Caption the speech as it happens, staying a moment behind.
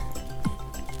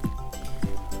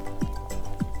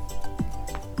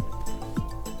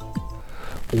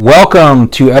Welcome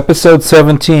to episode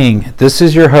 17. This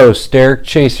is your host, Derek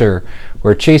Chaser,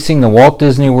 where chasing the Walt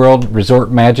Disney World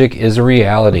Resort magic is a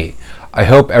reality. I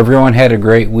hope everyone had a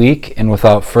great week, and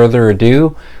without further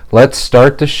ado, let's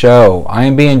start the show. I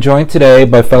am being joined today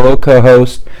by fellow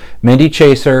co-host Mindy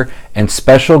Chaser and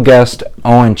special guest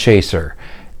Owen Chaser.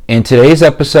 In today's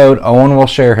episode, Owen will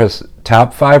share his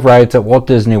top 5 rides at Walt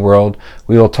Disney World.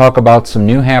 We will talk about some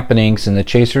new happenings in the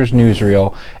Chaser's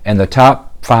newsreel and the top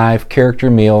 5 character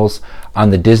meals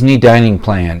on the Disney dining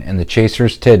plan in the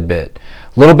Chaser's Tidbit.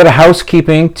 A little bit of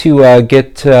housekeeping to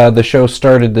get the show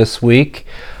started this week.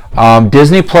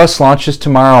 Disney Plus launches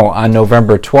tomorrow on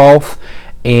November 12th,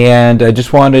 and I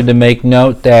just wanted to make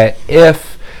note that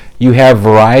if you have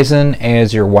Verizon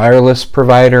as your wireless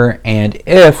provider, and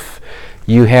if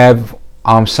you have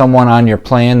someone on your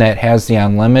plan that has the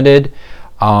unlimited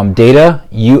data,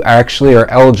 you actually are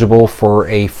eligible for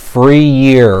a free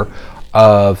year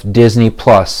of Disney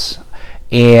Plus.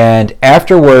 And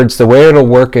afterwards, the way it'll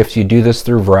work if you do this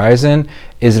through Verizon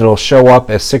is it'll show up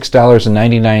as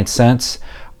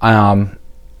 $6.99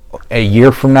 a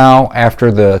year from now after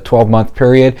the 12-month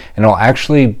period, and it'll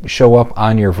actually show up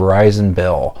on your Verizon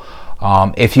bill.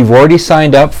 If you've already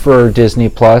signed up for Disney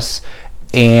Plus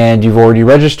and you've already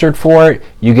registered for it,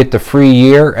 you get the free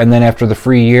year, and then after the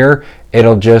free year,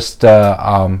 it'll just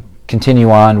continue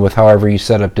on with however you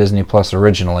set up Disney Plus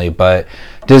originally. But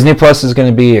Disney Plus is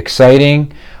going to be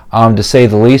exciting, to say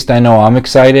the least. I know I'm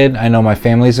excited. I know my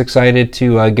family's excited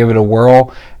to give it a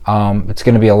whirl. It's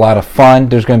going to be a lot of fun.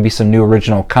 There's going to be some new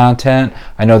original content.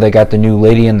 I know they got the new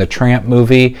Lady and the Tramp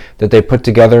movie that they put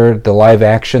together, the live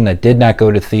action that did not go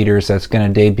to theaters, that's going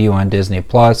to debut on Disney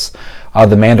Plus.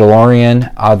 The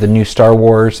Mandalorian, the new Star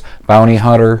Wars Bounty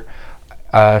Hunter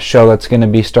show that's going to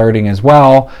be starting as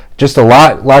well. Just a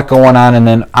lot going on, and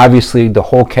then obviously the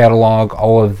whole catalog,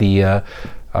 all of the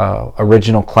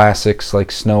original classics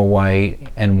like Snow White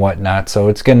and whatnot. So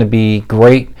it's going to be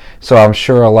great. So I'm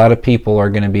sure a lot of people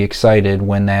are going to be excited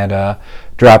when that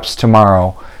drops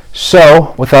tomorrow.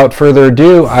 So without further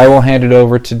ado, I will hand it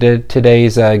over to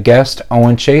today's guest,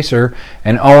 Owen Chaser.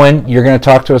 And Owen, you're going to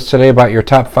talk to us today about your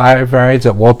top 5 rides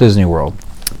at Walt Disney World.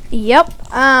 Yep.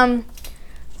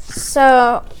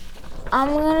 So I'm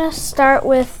going to start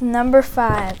with number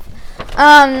 5.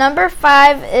 Number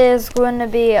 5 is going to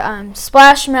be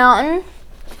Splash Mountain.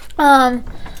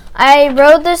 I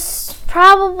rode this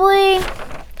probably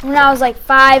when I was like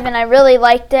 5, and I really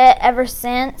liked it ever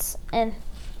since. And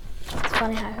it's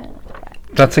funny how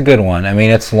that's a good one. I mean,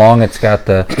 it's long. It's got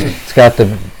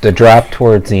the drop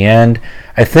towards the end.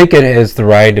 I think it is the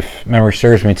ride, if memory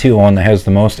serves me too, one that has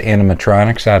the most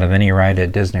animatronics out of any ride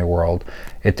at Disney World.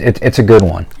 It's a good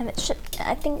one. And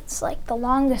I think it's like the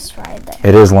longest ride there.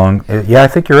 It is long. Yeah, I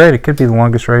think you're right. It could be the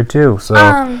longest ride too. So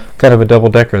kind of a double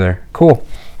decker there. Cool.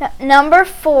 Number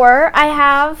 4 I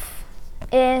have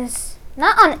is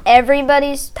not on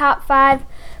everybody's top 5,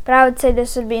 but I would say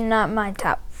this would be not my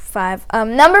top 5.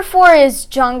 Number 4 is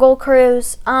Jungle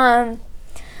Cruise.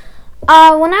 When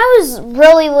I was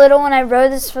really little, when I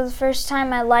rode this for the first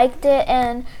time, I liked it.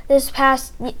 And this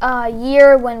past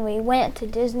year, when we went to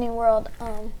Disney World,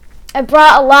 it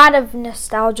brought a lot of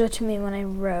nostalgia to me when I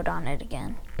rode on it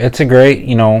again. It's a great,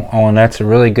 and that's a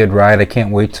really good ride. I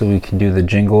can't wait till we can do the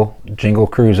Jingle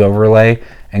Cruise overlay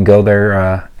and go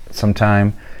there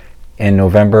sometime in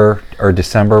November or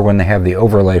December when they have the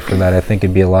overlay for that. I think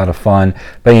it'd be a lot of fun.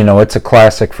 But it's a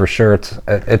classic for sure.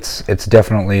 It's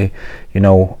definitely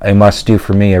a must do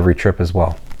for me every trip as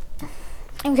well.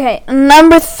 Okay,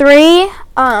 number 3.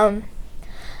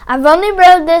 I've only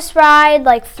rode this ride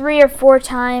like 3 or 4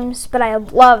 times, but I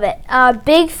love it.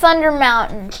 Big Thunder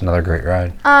Mountain. It's another great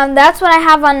ride. That's what I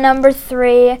have on number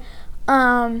 3.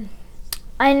 I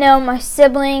know my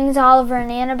siblings, Oliver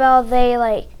and Annabelle,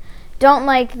 they don't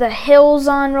like the hills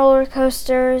on roller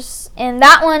coasters, and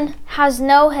that one has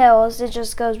no hills. It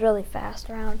just goes really fast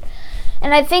around,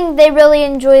 and I think they really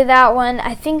enjoy that one.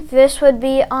 I think this would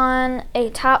be on a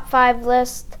top 5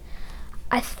 list.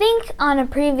 I think on a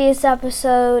previous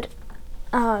episode,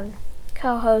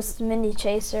 co-host Mindy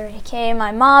Chaser, aka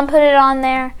my mom, put it on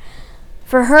there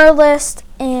for her list,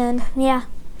 and yeah.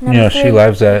 She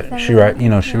loves that. She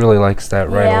really likes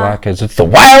that ride a lot because it's the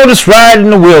wildest ride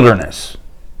in the wilderness.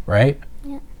 Right?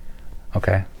 Yeah.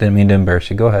 Okay. Didn't mean to embarrass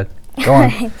you. Go ahead. Go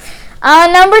on.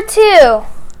 Number 2,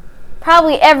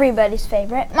 probably everybody's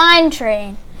favorite, Mine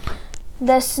Train.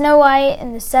 The Snow White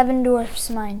and the Seven Dwarfs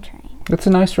Mine Train. It's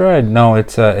a nice ride. No,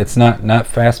 it's not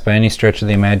fast by any stretch of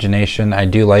the imagination. I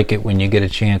do like it when you get a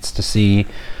chance to see,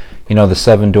 the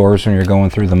 7 doors when you're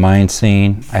going through the mine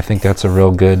scene. I think that's a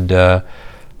real good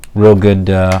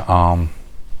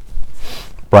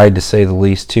ride to say the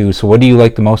least too. So what do you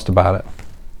like the most about it?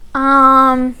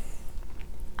 I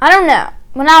don't know.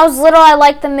 When I was little, I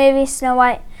liked the movie Snow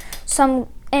White.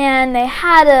 And they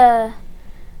had a,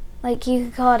 like you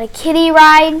could call it a kiddie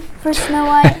ride for Snow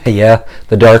White. Yeah,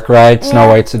 the dark ride, Snow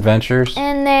White's Adventures.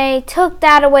 And they took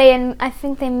that away, and I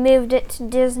think they moved it to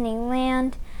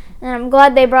Disneyland. And I'm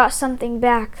glad they brought something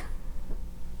back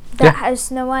that has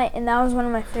Snow White, and that was one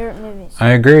of my favorite movies. I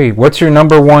agree. What's your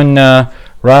number one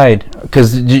ride?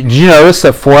 Because did you notice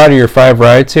that 4 out of your 5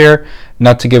 rides here,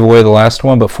 not to give away the last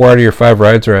one, but 4 out of your 5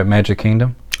 rides are at Magic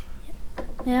Kingdom?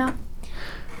 Yeah.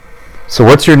 So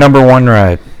what's your number one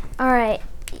ride? All right.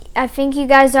 I think you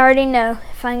guys already know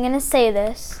if I'm going to say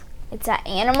this. It's at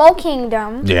Animal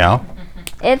Kingdom. Yeah.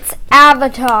 It's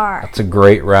Avatar. That's a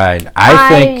great ride. I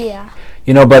think,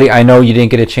 you know, buddy, I know you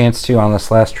didn't get a chance to on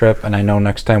this last trip, and I know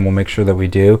next time we'll make sure that we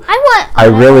do. I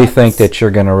really think that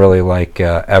you're going to really like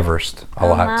Everest a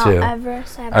lot, too.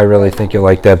 Everest, I really think you'll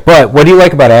like that. But what do you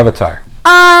like about Avatar?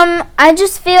 I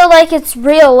just feel like it's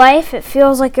real life. It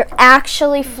feels like you're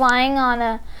actually flying on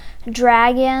a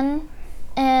dragon,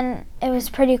 and it was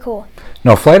pretty cool.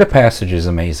 No, Flight of Passage is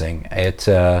amazing. It's,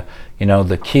 you know,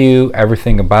 the queue,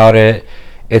 everything about it.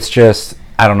 It's just,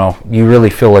 I don't know, you really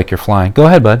feel like you're flying. Go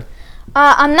ahead, bud.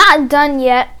 I'm not done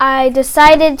yet. I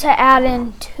decided to add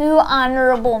in 2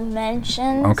 honorable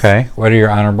mentions. Okay, what are your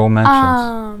honorable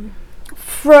mentions?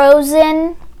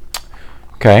 Frozen.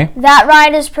 Okay. That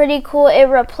ride is pretty cool. It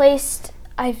replaced,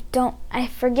 I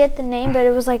forget the name, but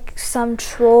it was like some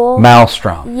troll.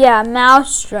 Maelstrom. Yeah,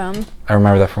 Maelstrom. I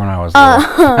remember that from when I was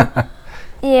little.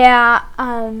 Yeah,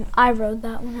 I rode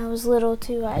that when I was little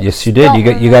too. Yes, you did.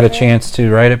 You got a chance to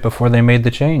ride it before they made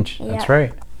the change. Yeah. That's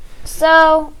right.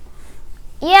 So,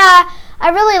 yeah, I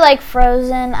really like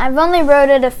Frozen. I've only rode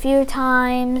it a few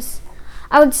times.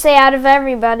 I would say out of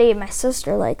everybody, my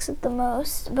sister likes it the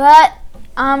most. But,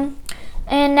 and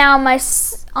now my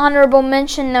honorable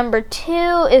mention number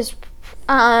 2 is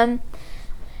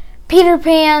Peter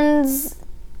Pan's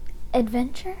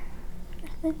Adventure.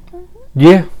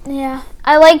 Yeah. Yeah,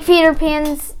 I like Peter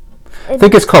Pan's. I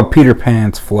think it's called Peter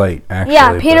Pan's Flight, actually.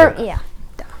 Yeah,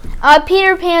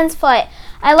 Peter Pan's Flight.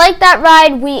 I like that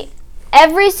ride.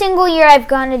 Every single year I've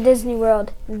gone to Disney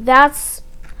World, that's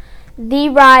the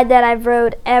ride that I've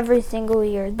rode every single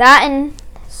year. That and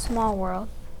Small World.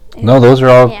 No, those are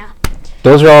all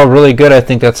really good. I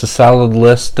think that's a solid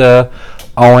list,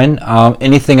 Owen.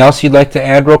 Anything else you'd like to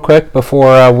add real quick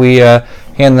before we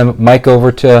hand the mic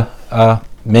over to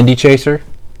Mindy Chaser?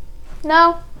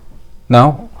 No.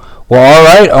 No? Well,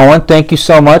 all right, Owen. Thank you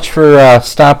so much for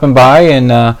stopping by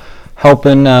and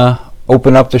helping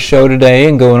open up the show today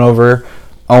and going over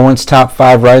Owen's top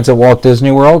 5 rides at Walt Disney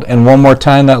World. And one more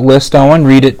time, that list, Owen.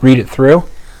 Read it through.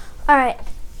 All right.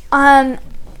 I'm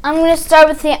going to start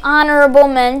with the honorable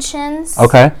mentions.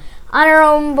 Okay.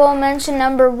 Honorable mention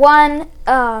number 1,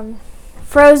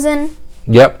 Frozen.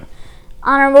 Yep.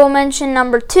 Honorable mention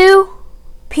number 2,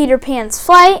 Peter Pan's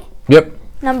Flight. Yep.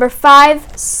 Number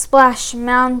 5, Splash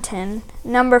Mountain.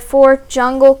 Number 4,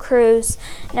 Jungle Cruise.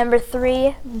 Number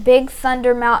 3, Big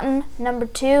Thunder Mountain. Number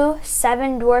 2,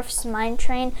 Seven Dwarfs Mine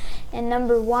Train. And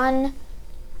number 1,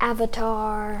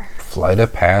 Avatar. Flight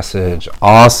of Passage.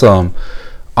 Awesome.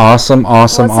 Awesome. Well,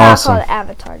 it's not called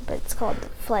Avatar, but it's called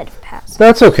Flight of Passage.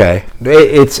 That's okay.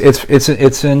 It's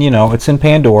in, you know, it's in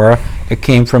Pandora. It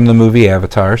came from the movie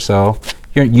Avatar, so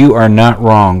you are not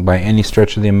wrong by any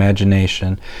stretch of the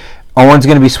imagination. Owen's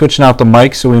going to be switching out the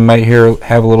mic, so we might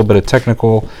have a little bit of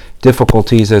technical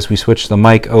difficulties as we switch the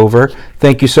mic over.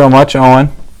 Thank you so much, Owen.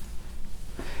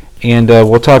 And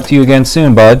we'll talk to you again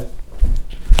soon, bud.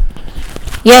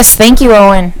 Yes, thank you,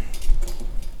 Owen.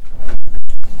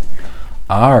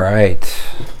 All right.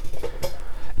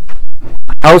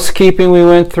 Housekeeping we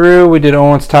went through. We did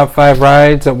Owen's top 5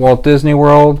 rides at Walt Disney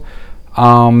World.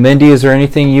 Mindy, is there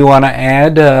anything you want to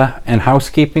add in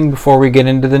housekeeping before we get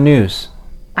into the news?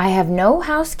 I have no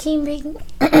housekeeping.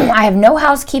 I have no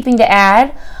housekeeping to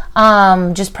add.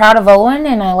 Just proud of Owen,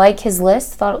 and I like his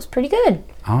list. Thought it was pretty good.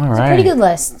 All right. It's a pretty good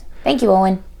list. Thank you,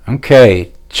 Owen.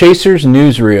 Okay. Chaser's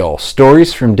Newsreel,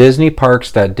 stories from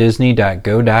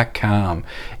disneyparks.disney.go.com.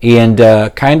 And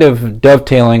kind of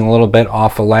dovetailing a little bit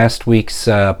off of last week's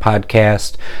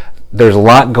podcast, there's a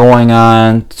lot going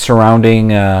on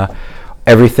surrounding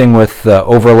everything with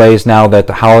overlays now that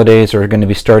the holidays are going to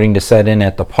be starting to set in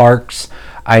at the parks.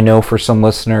 I know for some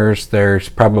listeners there's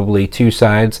probably 2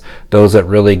 sides, those that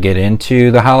really get into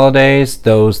the holidays,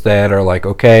 those that are like,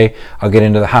 okay, I'll get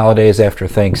into the holidays after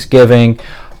Thanksgiving.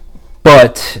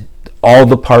 But all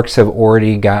the parks have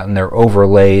already gotten their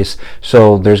overlays,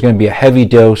 so there's going to be a heavy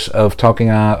dose of talking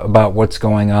about what's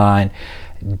going on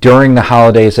during the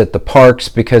holidays at the parks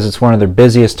because it's one of their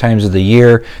busiest times of the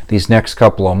year these next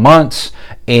couple of months,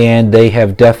 and they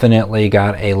have definitely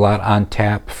got a lot on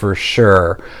tap for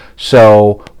sure.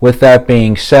 So with that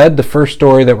being said, the first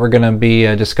story that we're going to be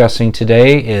discussing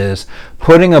today is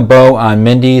putting a bow on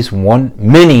Minnie's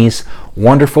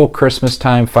wonderful Christmas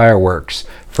time fireworks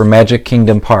for Magic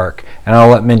Kingdom Park, and I'll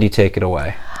let Mindy take it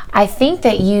away. I think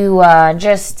that you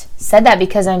just said that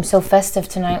because I'm so festive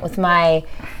tonight with my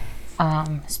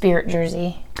Spirit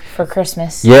jersey for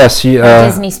Christmas. Yes,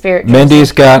 Disney Spirit jersey.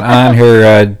 Mindy's got on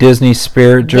her Disney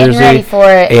Spirit jersey. Getting ready for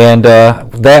it. And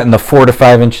that and the 4 to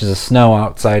 5 inches of snow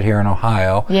outside here in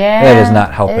Ohio. Yeah, that is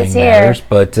not helping here. matters.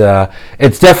 But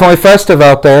it's definitely festive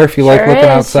out there if you like looking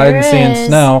outside and seeing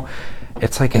snow.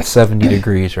 It's like it's 70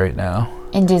 degrees right now.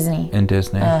 In Disney. I'm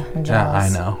jealous. Yeah, I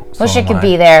know. Wish I could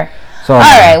be there. So all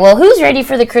right, well, who's ready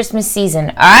for the Christmas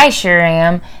season? I sure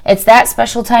am. It's that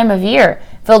special time of year,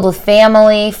 filled with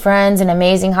family, friends, and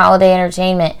amazing holiday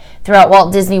entertainment throughout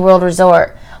Walt Disney World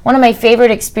Resort. One of my favorite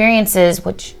experiences,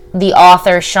 which the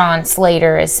author Sean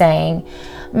Slater is saying,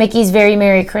 Mickey's Very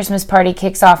Merry Christmas Party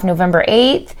kicks off November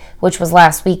 8th, which was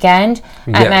last weekend,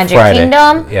 at Magic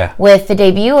Kingdom, with the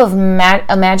debut of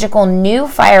a magical new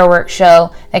fireworks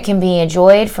show that can be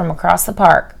enjoyed from across the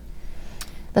park.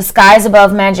 The skies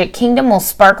above Magic Kingdom will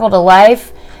sparkle to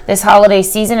life this holiday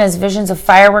season as visions of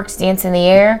fireworks dance in the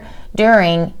air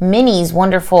during Minnie's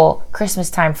wonderful Christmas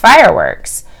time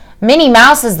fireworks. Minnie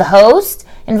Mouse is the host,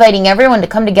 inviting everyone to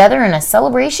come together in a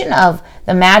celebration of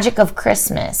the magic of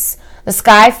Christmas. The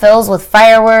sky fills with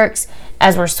fireworks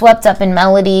as we're swept up in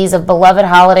melodies of beloved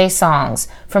holiday songs,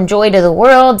 from Joy to the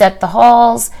World, Deck the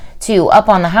Halls, to Up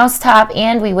on the Housetop,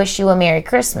 and We Wish You a Merry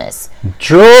Christmas.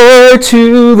 Joy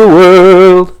to the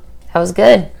world. That was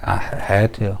good. I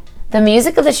had to. The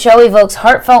music of the show evokes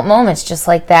heartfelt moments just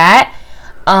like that,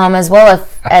 as well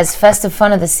as festive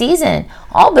fun of the season,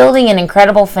 all building an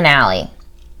incredible finale.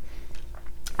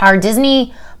 Our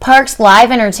Disney Parks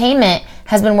live entertainment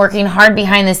has been working hard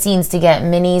behind the scenes to get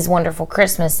Minnie's wonderful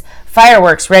Christmas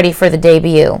fireworks ready for the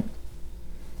debut.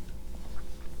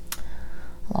 I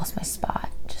lost my spot.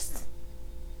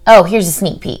 Oh, here's a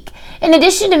sneak peek. In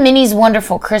addition to Minnie's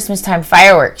wonderful Christmas time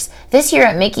fireworks, this year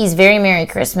at Mickey's Very Merry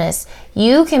Christmas,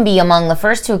 you can be among the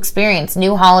first to experience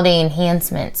new holiday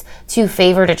enhancements to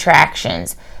favorite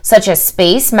attractions, such as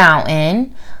Space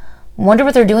Mountain. Wonder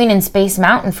what they're doing in Space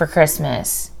Mountain for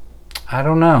Christmas. I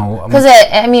don't know. Because,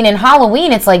 in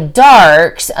Halloween, it's like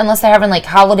darks, unless they're having like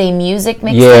holiday music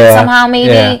mixed in somehow,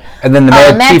 maybe. Yeah. And then the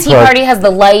Mad Tea Party has the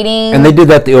lighting. And they did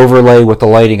the overlay with the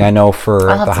lighting, I know, for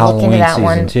I'll have the to look into Halloween that season,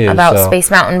 one too. About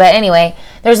Space Mountain. But anyway,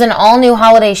 there's an all-new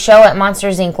holiday show at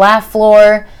Monsters, Inc. Laugh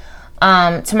Floor.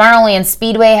 Tomorrowland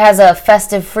Speedway has a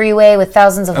festive freeway with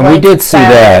thousands of lights. And we did see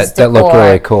that. That looked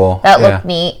really cool. That looked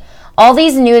neat. All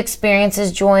these new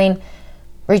experiences join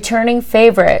returning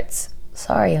favorites.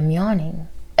 Sorry, I'm yawning.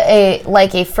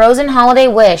 Like a Frozen Holiday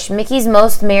Wish, Mickey's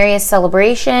Most Merriest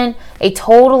Celebration, a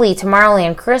Totally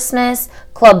Tomorrowland Christmas,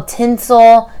 Club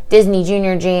Tinsel, Disney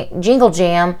Junior Jingle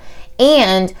Jam,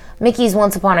 and Mickey's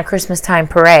Once Upon a Christmas Time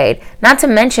Parade. Not to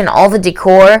mention all the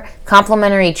decor,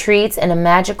 complimentary treats, and a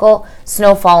magical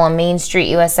snowfall on Main Street,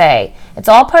 USA. It's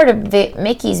all part of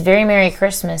Mickey's Very Merry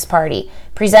Christmas Party,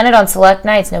 presented on select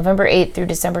nights November 8th through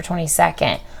December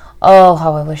 22nd. Oh,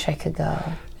 how I wish I could go.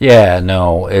 Yeah,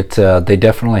 no, they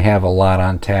definitely have a lot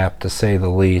on tap, to say the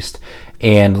least.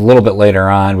 And a little bit later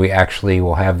on, we actually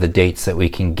will have the dates that we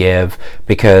can give,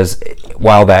 because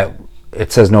while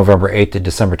it says November 8th to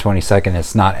December 22nd,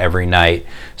 it's not every night.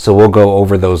 So we'll go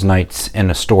over those nights in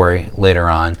a story later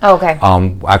on. Okay.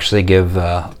 Actually give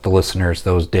the listeners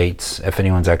those dates if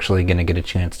anyone's actually going to get a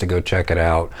chance to go check it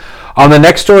out. The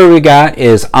next story we got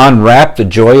is Unwrap the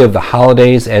Joy of the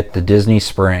Holidays at the Disney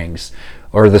Springs.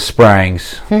 Or the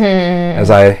Springs,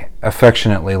 as I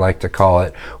affectionately like to call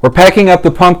it. We're packing up the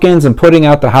pumpkins and putting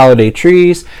out the holiday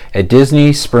trees at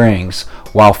Disney Springs.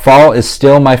 While fall is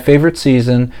still my favorite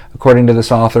season, according to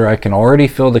this author, I can already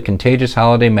feel the contagious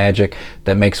holiday magic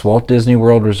that makes Walt Disney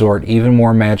World Resort even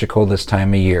more magical this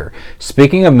time of year.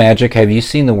 Speaking of magic, have you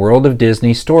seen the World of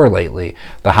Disney store lately?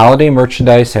 The holiday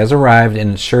merchandise has arrived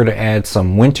and it's sure to add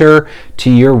some winter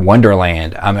to your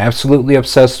wonderland. I'm absolutely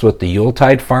obsessed with the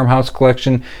Yuletide Farmhouse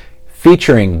collection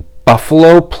featuring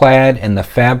buffalo plaid and the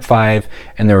Fab Five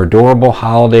and their adorable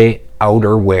holiday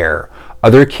outerwear.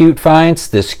 Other cute finds,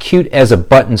 this cute as a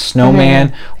button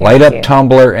snowman, light up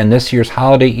tumbler, and this year's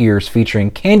holiday ears featuring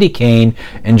candy cane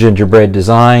and gingerbread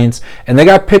designs. And they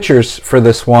got pictures for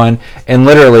this one, and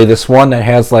literally this one that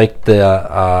has like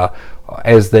the,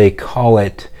 as they call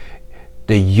it,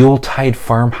 the Yuletide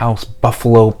Farmhouse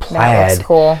Buffalo Plaid looks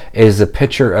cool. is a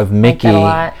picture of Mickey. that a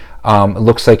lot. It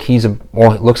looks like it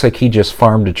looks like he just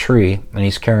farmed a tree and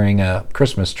he's carrying a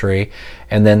Christmas tree,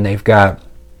 and then they've got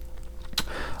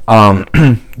the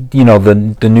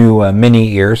new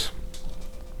mini ears,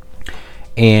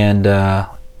 and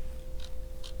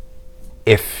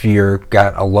if you've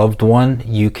got a loved one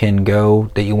you can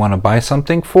go that you want to buy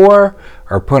something for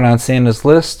or put on Santa's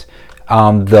list,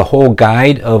 the whole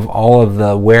guide of all of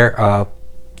the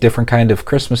different kind of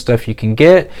Christmas stuff you can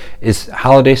get is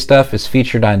holiday stuff is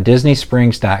featured on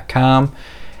DisneySprings.com,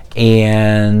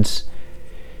 and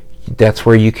that's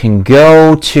where you can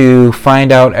go to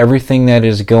find out everything that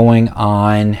is going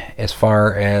on as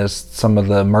far as some of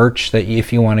the merch that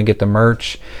if you want to get the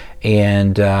merch.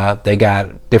 And they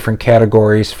got different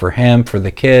categories for him, for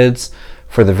the kids,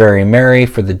 for the very merry,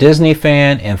 for the Disney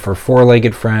fan, and for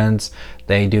four-legged friends.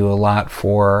 They do a lot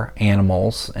for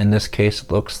animals. In this case,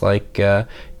 it looks like the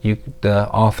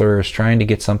author is trying to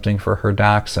get something for her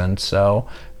dachshund. So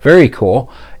very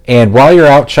cool. And while you're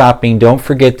out shopping, don't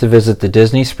forget to visit the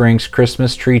Disney Springs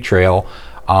Christmas Tree Trail,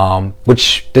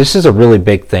 which this is a really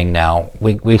big thing now.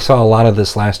 We saw a lot of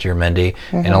this last year, Mindy,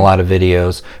 in a lot of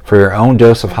videos. For your own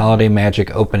dose of holiday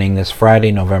magic, opening this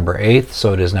Friday, November 8th,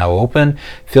 so it is now open,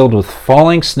 filled with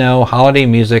falling snow, holiday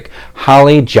music,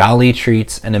 holly, jolly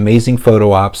treats, and amazing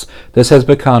photo ops. This has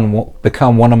become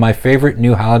one of my favorite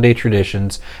new holiday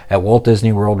traditions at Walt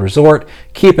Disney World Resort.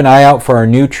 Keep an eye out for our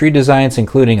new tree designs,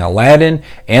 including Aladdin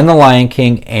and the Lion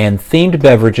King, and themed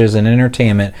beverages and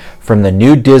entertainment from the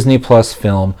new Disney Plus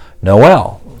film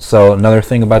Noel. So another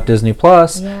thing about Disney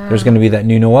Plus, there's going to be that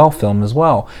new Noel film as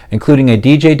well, including a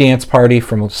DJ dance party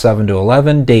from 7 to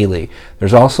 11 daily.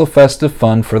 There's also festive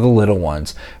fun for the little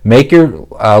ones. Make your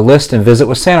list and visit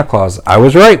with Santa Claus. I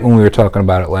was right when we were talking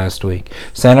about it last week.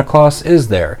 Santa Claus is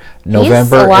there.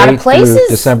 November 8th through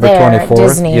December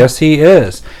 24th. Yes, he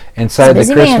is. Inside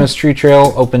the Christmas Tree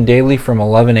Trail, open daily from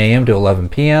 11 a.m. to 11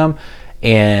 p.m.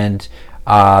 And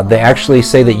they actually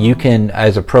say that you can,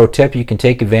 as a pro tip, you can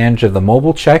take advantage of the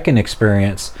mobile check-in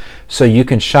experience, so you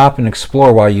can shop and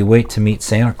explore while you wait to meet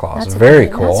Santa Claus. That's very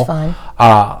cool. That's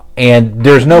fun. And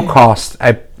there's no cost.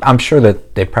 I'm sure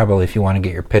that they probably, if you want to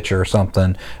get your picture or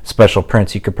something, special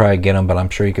prints, you could probably get them, but I'm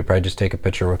sure you could probably just take a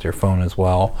picture with your phone as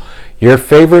well. Your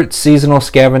favorite seasonal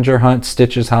scavenger hunt,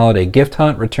 Stitch's Holiday Gift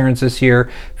Hunt, returns this year,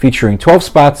 featuring 12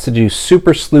 spots to do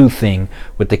super sleuthing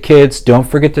with the kids. Don't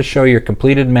forget to show your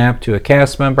completed map to a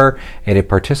cast member at a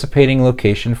participating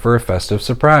location for a festive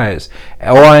surprise.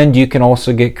 And you can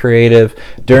also get creative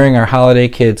during our Holiday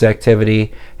Kids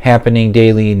activity happening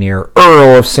daily near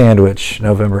Earl of Sandwich,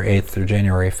 November 8th through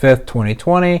January 5th,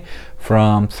 2020,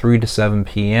 from 3 to 7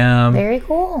 p.m. Very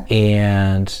cool.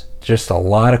 And just a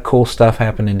lot of cool stuff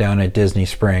happening down at Disney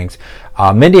Springs.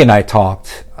 Mindy and I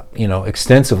talked,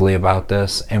 extensively about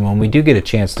this, and when we do get a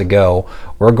chance to go,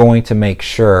 we're going to make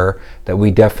sure that we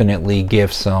definitely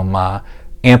give some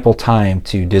ample time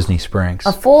to Disney Springs.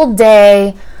 A full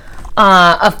day.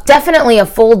 Definitely a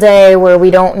full day where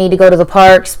we don't need to go to the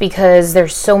parks, because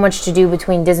there's so much to do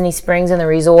between Disney Springs and the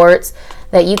resorts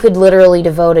that you could literally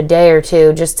devote a day or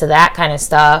two just to that kind of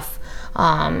stuff.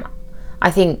 I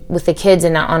think with the kids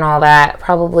and all that,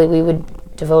 probably we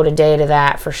would devote a day to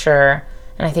that for sure.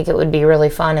 And I think it would be really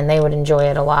fun and they would enjoy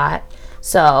it a lot.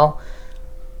 So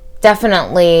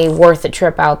definitely worth a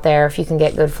trip out there if you can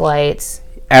get good flights.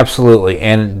 Absolutely,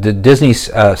 and the Disney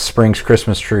Springs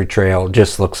Christmas Tree Trail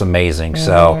just looks amazing.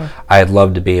 So I'd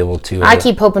love to be able to. I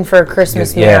keep hoping for a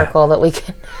Christmas miracle that we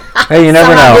can. Hey, you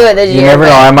never know. Do it this you year, never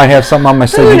know. I might have something on my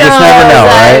sleeve. You just never know,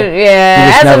 right?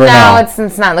 Yeah, as of now,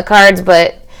 it's not in the cards,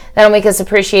 but that'll make us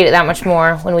appreciate it that much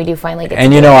more when we do finally get.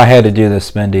 And I had to do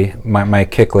this, Mindy. My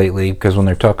kick lately, because when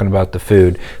they're talking about the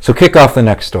food. So kick off the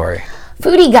next story.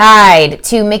 Foodie guide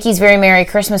to Mickey's Very Merry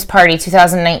Christmas Party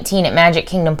 2019 at Magic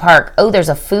Kingdom Park. Oh, there's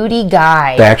a foodie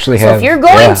guide. They actually have. So if you're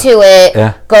going to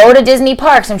it, go to Disney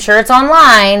Parks. I'm sure it's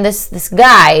online, this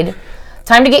guide.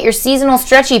 Time to get your seasonal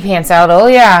stretchy pants out. Oh,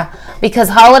 yeah. Because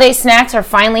holiday snacks are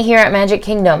finally here at Magic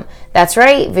Kingdom. That's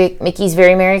right. Mickey's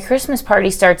Very Merry Christmas Party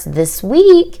starts this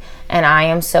week. And I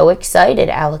am so excited,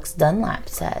 Alex Dunlap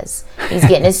says. He's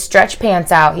getting his stretch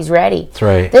pants out. He's ready. That's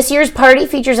right. This year's party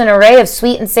features an array of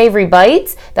sweet and savory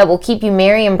bites that will keep you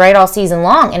merry and bright all season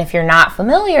long. And if you're not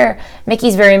familiar,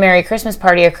 Mickey's Very Merry Christmas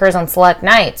Party occurs on select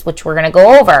nights, which we're going to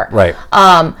go over. Right.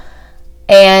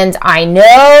 And I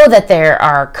know that there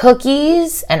are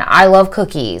cookies, and I love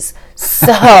cookies.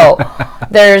 So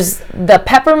there's the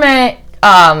peppermint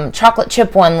chocolate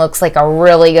chip one looks like a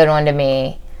really good one to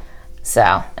me.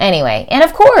 So anyway, and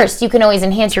of course, you can always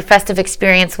enhance your festive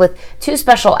experience with 2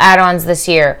 special add-ons this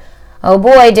year. Oh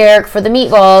boy, Derek, for the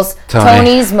meatballs,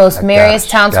 Tony's Most Merriest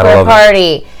Town Square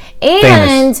Party.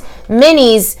 And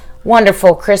Minnie's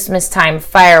wonderful Christmas time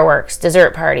fireworks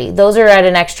dessert party. Those are at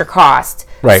an extra cost.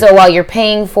 Right. So while you're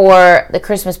paying for the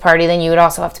Christmas party, then you would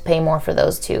also have to pay more for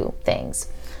those two things.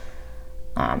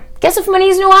 Guess if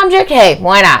money's no object, hey,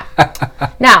 why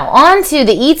not? Now, on to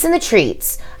the eats and the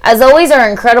treats. As always, our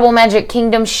incredible Magic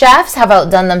Kingdom chefs have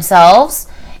outdone themselves.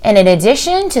 And in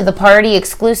addition to the party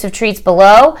exclusive treats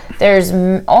below, there's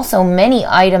also many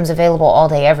items available all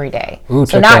day, every day. Ooh,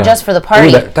 so not just for the party.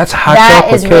 That's a hot chocolate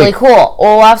cake. That is really cool.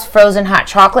 Olaf's frozen hot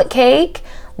chocolate cake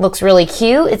looks really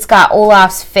cute. It's got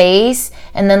Olaf's face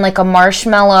and then like a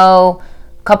marshmallow,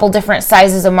 couple different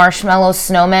sizes of marshmallow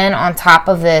snowmen on top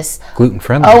of this. Gluten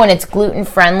friendly. Oh, and it's gluten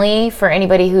friendly for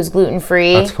anybody who's gluten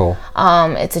free. That's cool.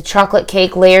 It's a chocolate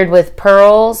cake layered with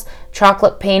pearls,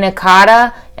 chocolate panna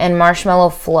cotta, and marshmallow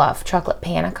fluff. Chocolate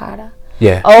panna cotta?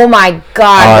 Yeah. Oh my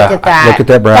God, look at that. Look at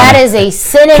that brownie. That is a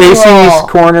cinnamon Casey's roll.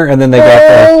 Corner, and then they got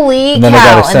that. Holy and then cow. They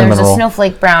got a and cinnamon there's a roll.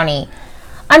 snowflake brownie.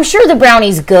 I'm sure the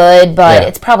brownie's good, but Yeah.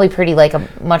 it's probably pretty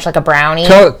much like a brownie.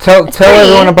 Tell pretty.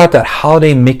 everyone about that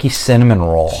holiday Mickey cinnamon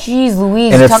roll. Jeez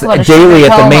Louise, And talk about it's a daily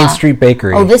sugar at the coma. Main Street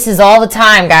Bakery. Oh, this is all the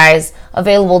time, guys.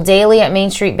 Available daily at Main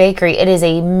Street Bakery. It is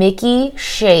a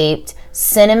Mickey-shaped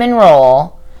cinnamon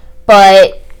roll,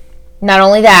 but not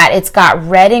only that, it's got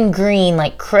red and green,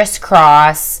 like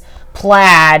crisscross,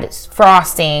 plaid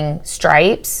frosting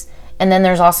stripes, and then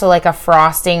there's also like a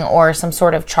frosting or some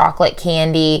sort of chocolate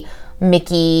candy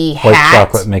Mickey hat. White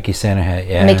chocolate Mickey Santa hat,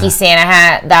 yeah. Mickey Santa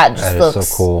hat. That just That is looks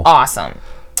so cool. awesome.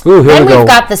 Ooh, here Then we go. we've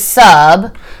got the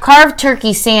sub, carved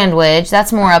turkey sandwich.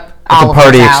 That's more up Oliver's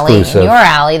party alley. exclusive. In your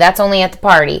alley. That's only at the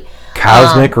party.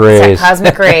 Cosmic It's Rays. at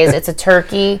Cosmic Rays. It's a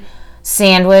turkey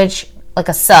sandwich, like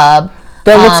a sub.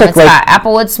 That looks like- it's got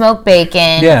applewood smoked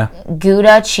bacon, Yeah.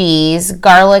 Gouda cheese,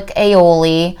 garlic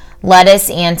aioli, lettuce,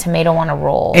 and tomato on a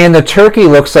roll. And the turkey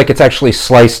looks like it's actually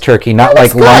sliced turkey, not That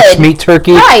like looks lunch good. meat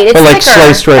turkey, Right, it's but like thicker,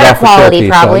 sliced right better off the quality, turkey.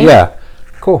 probably. So, yeah,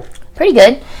 cool. Pretty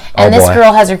good. And Oh, this boy.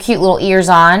 girl has her cute little ears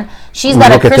on. She's got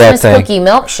a look at that Christmas thing. cookie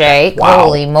milkshake. Wow.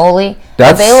 Holy moly.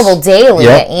 That's- Available daily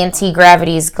yep. at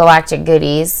Anti-Gravity's Galactic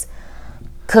Goodies.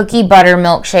 Cookie butter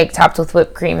milkshake topped with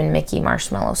whipped cream and Mickey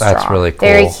marshmallow straw. That's really cool.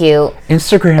 Very cute.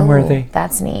 Instagram Ooh, worthy.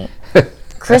 that's neat.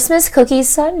 Christmas Cookies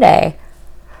Sunday.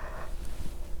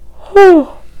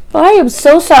 I am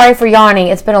so sorry for yawning.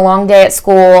 It's been a long day at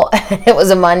school. It was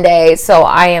a Monday, so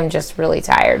I am just really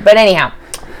tired. But anyhow,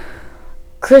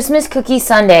 Christmas Cookie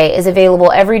Sunday is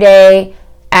available every day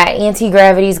at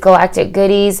Anti-Gravity's Galactic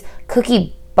Goodies.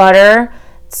 Cookie butter,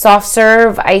 soft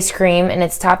serve ice cream, and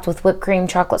it's topped with whipped cream,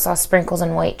 chocolate sauce sprinkles,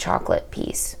 and white chocolate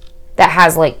piece. That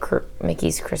has like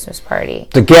Mickey's Christmas party.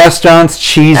 The Gaston's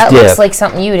cheese That dip. looks like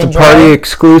something you'd the enjoy. party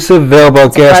exclusive, available at a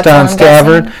pretzel, Gaston's I'm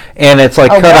Tavern, guessing? and it's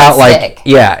like Oh, cut out breadstick.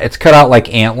 it's cut out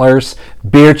like antlers.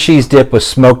 Beer cheese dip with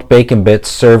smoked bacon bits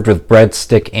served with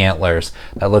breadstick antlers.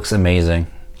 That looks amazing.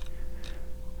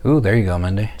 Ooh, there you go,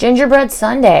 Mindy. Gingerbread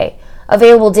Sundae,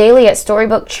 available daily at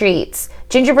Storybook Treats.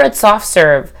 Gingerbread soft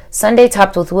serve, sundae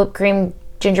topped with whipped cream,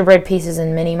 gingerbread pieces,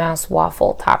 and Minnie Mouse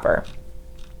waffle topper.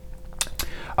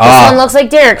 This one looks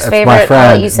like Derek's That's favorite. my I'll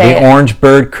friend. let you say The it. Orange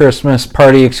Bird Christmas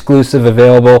Party exclusive,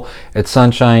 available at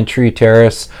Sunshine Tree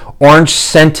Terrace. Orange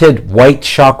scented white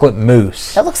chocolate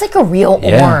mousse. That looks like a real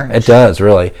Yeah, orange. it does,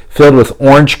 really. Filled with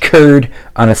orange curd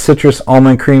on a citrus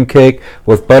almond cream cake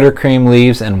with buttercream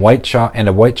leaves and and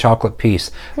a white chocolate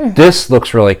piece. This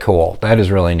looks really cool. That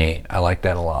is really neat. I like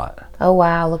that a lot. Oh,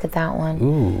 wow. Look at that one.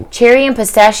 Ooh. Cherry and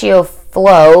pistachio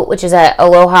float, which is at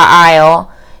Aloha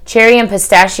Isle. Cherry and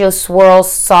pistachio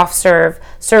swirls soft serve,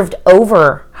 served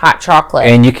over hot chocolate.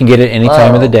 And you can get it any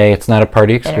time of the Whoa. day. It's not a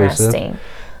party exclusive. Interesting.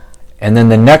 And then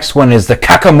the next one is the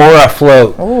Kakamora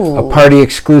Float, Ooh. a party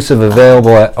exclusive,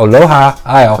 available at Aloha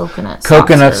Isle.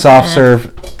 Coconut soft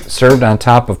serve, serve, served on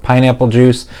top of pineapple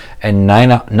juice and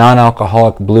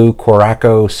non-alcoholic blue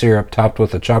Coraco syrup topped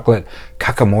with a chocolate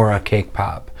Kakamora cake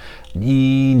pop.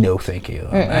 No, thank you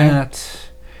on that.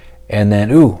 And then,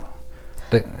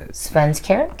 the Sven's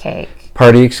carrot cake.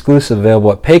 party exclusive,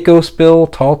 available at Pecos Bill,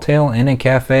 Tall Tale Inn and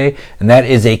Cafe, and that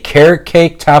is a carrot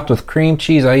cake topped with cream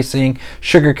cheese icing,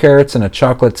 sugar carrots, and a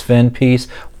chocolate Sven piece.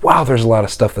 Wow, there's a lot of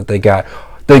stuff that they got.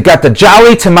 They got the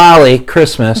Jolly Tamale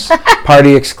Christmas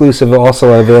party exclusive,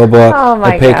 also available Oh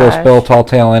my at Pecos gosh. Bill, Tall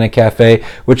Tale Inn and Cafe,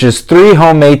 which is 3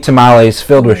 homemade tamales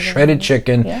filled with shredded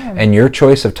chicken and your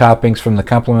choice of toppings from the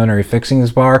complimentary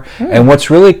fixings bar. And what's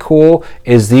really cool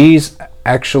is they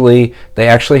actually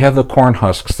have the corn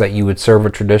husks that you would serve a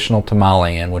traditional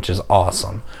tamale in, which is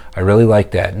awesome. I really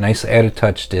like that. Nice added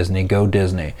touch, Disney. Go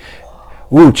Disney.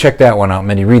 Ooh, check that one out,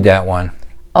 Minnie. Read that one.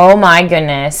 Oh my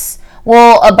goodness.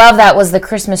 Well, above that was the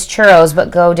Christmas churros,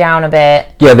 but go down a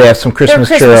bit. Yeah, they have some Christmas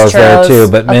churros there too.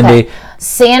 But Mindy,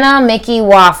 Santa Mickey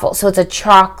waffle. So it's a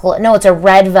chocolate. No, it's a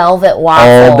red velvet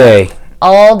waffle.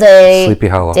 All day. Sleepy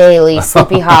Hollow. Daily.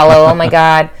 Sleepy Hollow. Oh my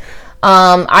God.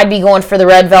 I'd be going for the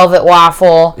red velvet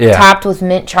waffle, topped with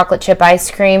mint chocolate chip ice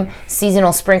cream,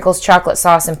 seasonal sprinkles, chocolate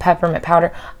sauce, and peppermint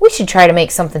powder. We should try to make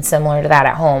something similar to that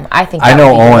at home. I think that would be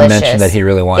Owen delicious. mentioned that he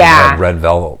really wanted to have red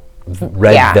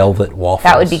velvet waffles.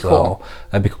 That would be cool.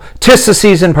 That'd be cool. Tis the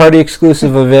season party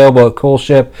exclusive available at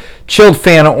Coolship. Chilled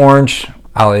Fanta orange.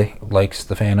 Ollie likes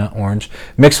the Fanta orange.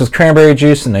 Mixed with cranberry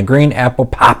juice and the green apple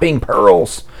popping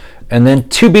pearls. And then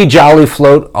To Be Jolly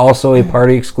Float, also a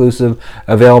party exclusive,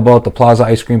 available at the Plaza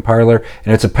Ice Cream Parlor.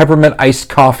 And it's a peppermint iced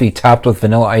coffee topped with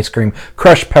vanilla ice cream,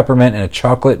 crushed peppermint, and a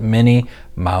chocolate Minnie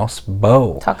Mouse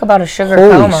bow. Talk about a sugar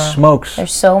Holy coma. smokes.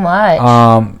 There's so much.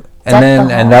 And then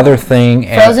another thing.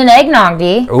 Frozen eggnog,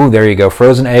 D. Oh, there you go.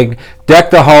 Frozen egg. Deck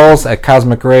the halls at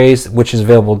Cosmic Rays, which is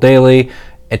available daily.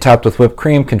 It topped with whipped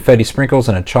cream, confetti sprinkles,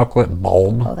 and a chocolate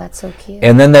bulb. Oh, that's so cute.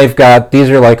 And then they've got, these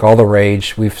are like all the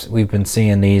rage. We've been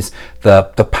seeing these,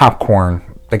 the popcorn.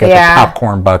 They got the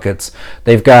popcorn buckets.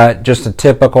 They've got just a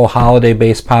typical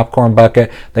holiday-based popcorn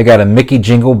bucket. They got a Mickey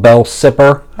Jingle Bell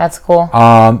sipper. That's cool.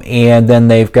 And then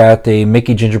they've got the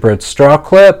Mickey Gingerbread straw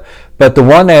clip. But the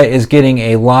one that is getting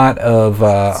a lot of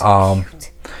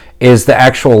is the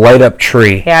actual light up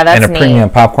tree and a neat. Premium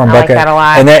popcorn bucket. I like that a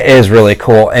lot. And that is really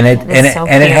cool. And it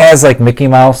it has like Mickey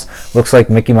Mouse. Looks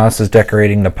like Mickey Mouse is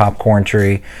decorating the popcorn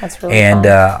tree. That's really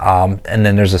fun. And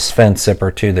then there's a Sven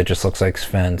sipper too that just looks like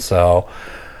Sven. So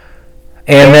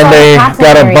and then they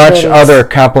got a bunch of other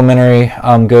complimentary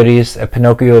goodies at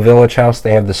Pinocchio Village House.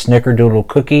 They have the Snickerdoodle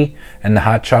cookie and the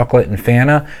hot chocolate and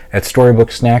Fanta. At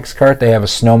Storybook Snacks Cart, they have a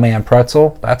snowman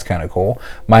pretzel. That's kind of cool.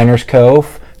 Miners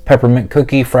Cove, peppermint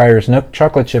cookie, Friar's Nook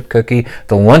chocolate chip cookie.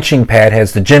 The lunching pad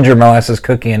has the ginger molasses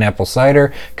cookie and apple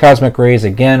cider. Cosmic Rays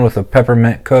again with a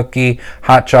peppermint cookie,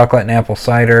 hot chocolate and apple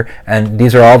cider. And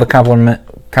these are all the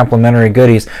complimentary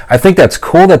goodies. I think that's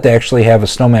cool that they actually have a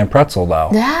snowman pretzel though.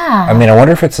 Yeah. I mean, I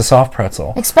wonder if it's a soft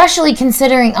pretzel. Especially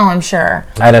considering, I'm sure.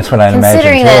 That's what I'd imagine too.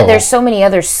 Considering that there's so many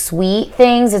other sweet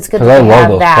things, it's good that I they love have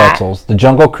those that. pretzels. The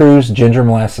Jungle Cruise ginger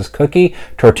molasses cookie,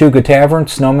 Tortuga Tavern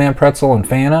snowman pretzel and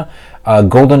Fanta,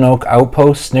 Golden Oak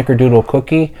Outpost Snickerdoodle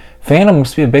cookie. Fanta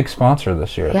must be a big sponsor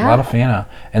this year. Yeah. A lot of Fanta.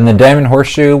 And the Diamond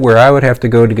Horseshoe, where I would have to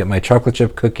go to get my chocolate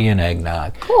chip cookie and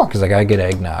eggnog. Cool. Because I got to get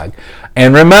eggnog.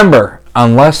 And remember,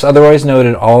 unless otherwise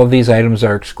noted, all of these items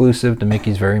are exclusive to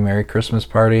Mickey's Very Merry Christmas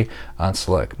Party on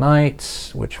select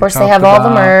nights, which of course they have all the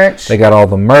merch. They got all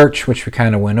the merch, which we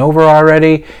kind of went over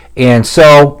already. And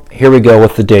so here we go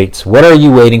with the dates. What are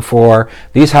you waiting for?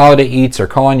 These holiday eats are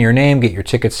calling your name. Get your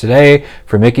tickets today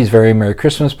for Mickey's Very Merry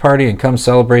Christmas Party and come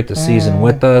celebrate the season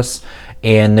with us.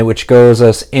 And which goes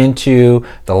us into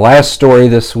the last story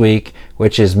this week,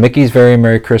 which is Mickey's Very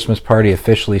Merry Christmas Party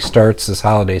officially starts this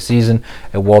holiday season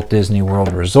at Walt Disney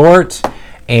World Resort.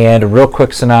 And a real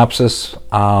quick synopsis,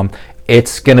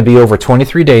 it's going to be over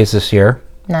 23 days this year.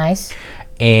 Nice.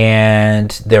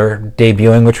 And they're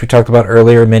debuting, which we talked about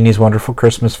earlier, Minnie's Wonderful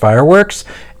Christmas Fireworks.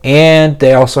 And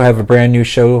they also have a brand new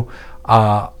show.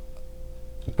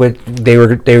 They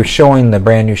were showing the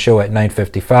brand new show at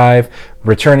 9:55.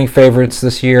 Returning favorites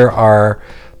this year are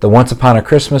the Once Upon a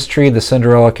Christmas Tree, the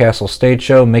Cinderella Castle Stage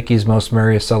Show, Mickey's Most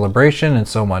Merriest Celebration, and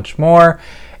so much more.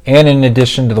 And in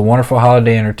addition to the wonderful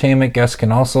holiday entertainment, guests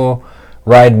can also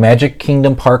ride Magic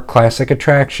Kingdom Park classic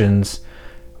attractions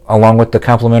along with the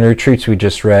complimentary treats we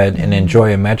just read, and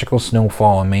enjoy a magical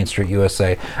snowfall on Main Street,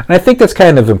 USA. And I think that's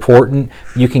kind of important.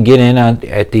 You can get in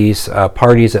at these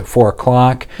parties at 4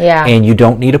 o'clock, and you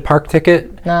don't need a park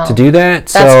ticket to do that.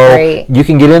 That's so great. You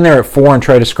can get in there at 4 and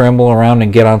try to scramble around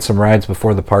and get on some rides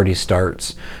before the party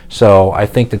starts. So I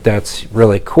think that's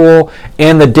really cool.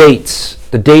 And the dates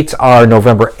are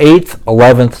November 8th,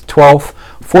 11th, 12th,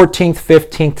 14th,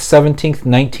 15th, 17th,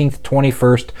 19th,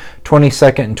 21st,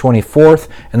 22nd, and 24th.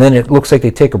 And then it looks like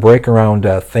they take a break around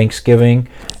Thanksgiving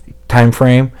time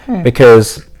frame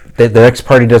because the next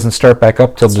party doesn't start back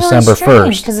up till December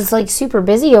 1st. Because it's like super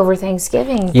busy over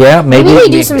Thanksgiving. Yeah, maybe they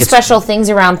do some special things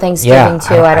around Thanksgiving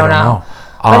too. I don't know.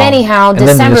 But anyhow,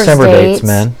 December dates,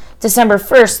 man. December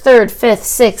 1st, 3rd, 5th,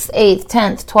 6th, 8th,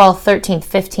 10th, 12th, 13th,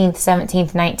 15th,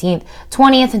 17th, 19th,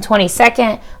 20th, and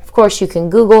 22nd. Of course, you can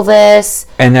Google this.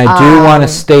 And I do want to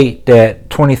state that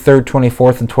 23rd,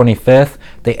 24th, and 25th,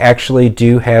 they actually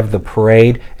do have the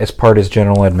parade as part of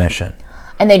general admission.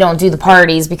 And they don't do the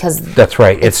parties because that's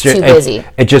right. It's too busy.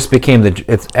 It just became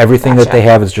everything that they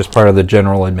have is just part of the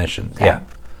general admission. Okay. Yeah.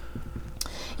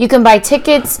 You can buy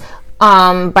tickets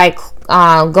by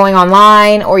going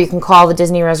online, or you can call the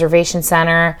Disney Reservation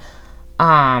Center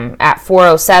at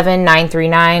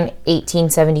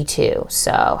 407-939-1872.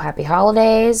 So happy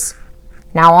holidays.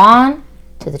 Now on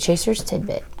to the Chaser's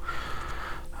Tidbit.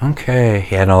 Okay,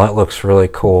 yeah, no, that looks really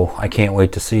cool. I can't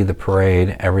wait to see the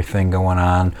parade, everything going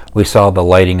on. We saw the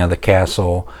lighting of the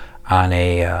castle on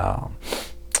a,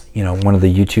 one of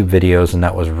the YouTube videos, and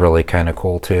that was really kind of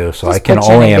cool too. So Just I can put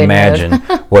you in only a good imagine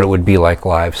what it would be like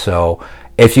live. So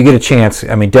if you get a chance,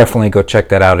 I mean, definitely go check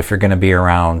that out if you're going to be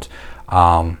around,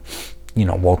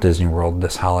 Walt Disney World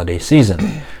this holiday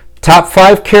season. Top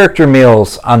 5 character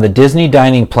meals on the Disney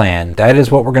dining plan. That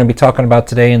is what we're going to be talking about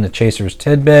today in the Chaser's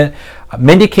Tidbit.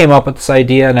 Mindy came up with this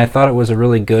idea, and I thought it was a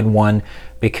really good one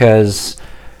because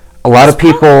a lot of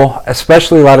people,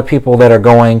 especially a lot of people that are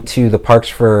going to the parks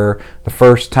for the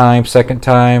first time, second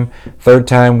time, third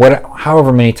time,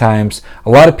 however many times,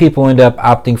 a lot of people end up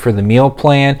opting for the meal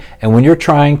plan. And when you're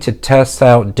trying to test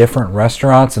out different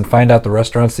restaurants and find out the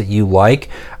restaurants that you like,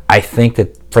 I think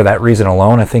that for that reason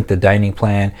alone, I think the dining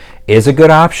plan is a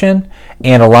good option.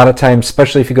 And a lot of times,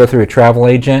 especially if you go through a travel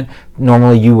agent,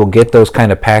 normally you will get those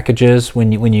kind of packages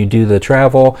when you do the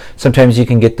travel. Sometimes you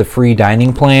can get the free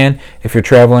dining plan if you're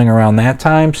traveling around that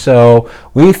time. So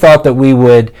we thought that we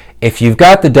would, if you've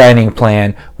got the dining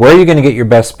plan, where are you going to get your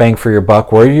best bang for your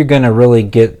buck? Where are you going to really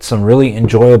get some really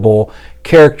enjoyable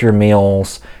character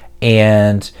meals?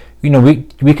 And we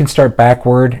can start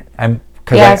backward. I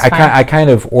kind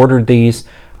of ordered these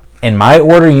in my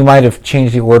order. You might have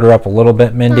changed the order up a little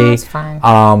bit, Mindy. No, that's fine.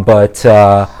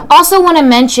 Also want to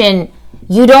mention,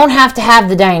 you don't have to have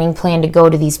the dining plan to go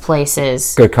to these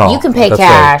places. Good call. You can pay That's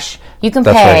cash. Right. You can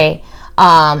That's pay.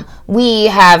 Right. We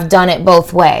have done it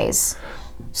both ways.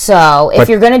 So if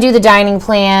you're going to do the dining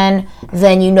plan,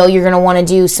 then you're going to want to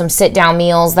do some sit-down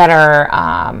meals that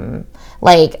are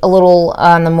like a little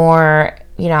on the more,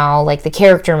 like the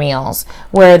character meals,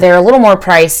 where they're a little more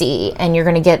pricey and you're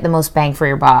going to get the most bang for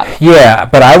your buck. Yeah,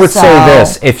 but I would say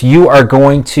this. If you are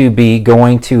going to be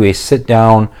going to a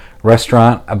sit-down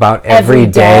restaurant about every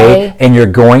day and you're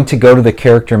going to go to the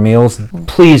character meals,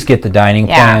 please get the dining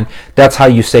plan. That's how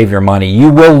you save your money.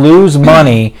 You will lose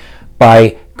money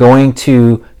by going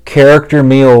to character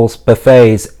meals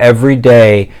buffets every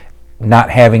day not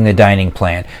having the dining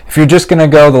plan. If you're just going to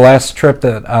go, the last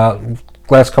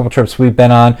couple trips we've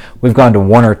been on, we've gone to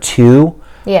 1 or 2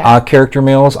 character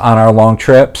meals on our long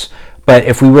trips. But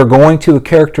if we were going to a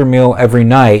character meal every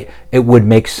night, it would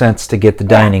make sense to get the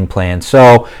dining plan.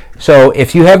 So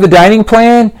if you have the dining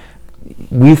plan,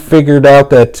 we figured out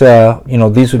that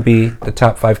these would be the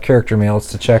top 5 character meals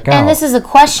to check out. And this is a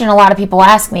question a lot of people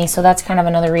ask me, so that's kind of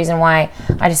another reason why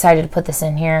I decided to put this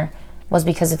in here, was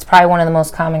because it's probably one of the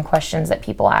most common questions that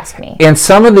people ask me. And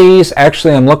some of these,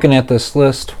 actually, I'm looking at this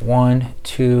list. 1,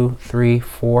 2, 3,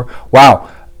 4. Wow.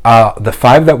 The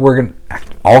 5 that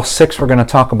all 6 we're going to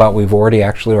talk about, we've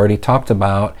already talked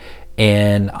about.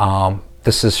 And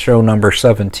this is show number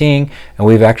 17, and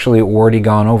we've actually already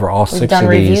gone over all 6 of these. We've done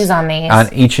reviews on these.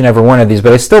 On each and every one of these,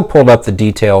 but I still pulled up the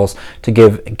details to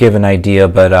give an idea.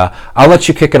 But I'll let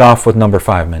you kick it off with number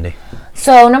 5, Mindy.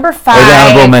 So number 5. Or the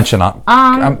honorable mention.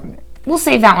 We'll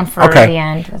save that one for the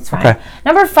end. That's fine. Okay.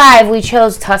 Number 5, we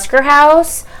chose Tusker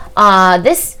House.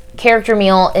 This character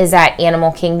meal is at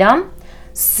Animal Kingdom.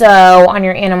 So on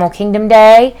your Animal Kingdom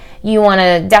day, you want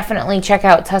to definitely check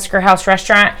out Tusker House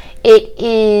Restaurant. It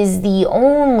is the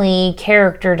only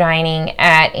character dining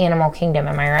at Animal Kingdom.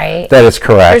 Am I right? That is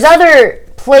correct. There's other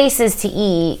places to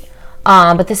eat,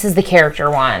 but this is the character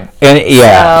one. And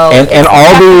and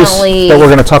all these that we're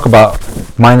going to talk about,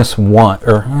 minus 1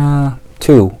 or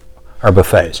 2. Are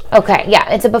buffets. Okay,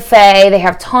 yeah, it's a buffet. They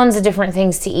have tons of different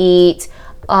things to eat.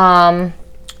 Let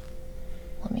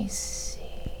me see.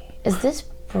 Is this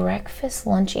breakfast,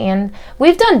 lunch, and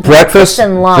we've done breakfast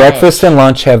and lunch. Breakfast and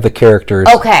lunch have the characters.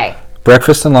 Okay.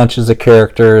 Breakfast and lunch is the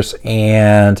characters,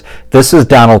 and this is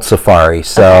Donald Safari.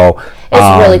 So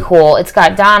it's really cool. It's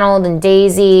got Donald and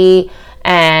Daisy,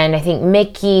 and I think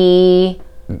Mickey,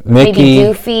 maybe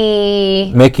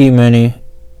Goofy, Minnie.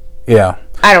 Yeah.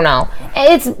 I don't know.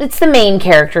 It's the main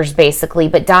characters basically,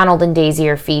 but Donald and Daisy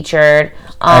are featured.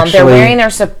 Actually, they're wearing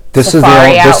their safari outfits.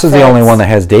 This is the only one that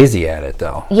has Daisy at it,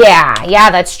 though.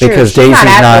 Yeah, that's true. Because she's Daisy's not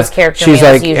at those character she's meals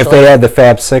like, usually. if they had the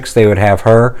Fab 6, they would have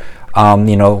her.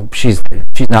 She's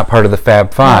not part of the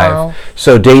Fab 5. No.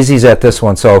 So Daisy's at this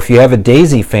one. So if you have a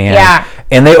Daisy fan,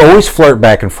 and they always flirt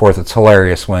back and forth. It's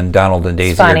hilarious when Donald and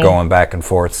Daisy are going back and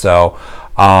forth. So,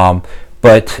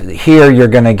 but here you're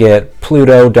going to get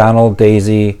Pluto, Donald,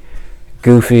 Daisy,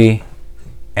 Goofy,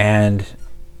 and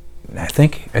I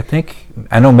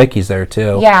know Mickey's there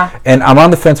too. Yeah. And I'm on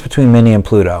the fence between Minnie and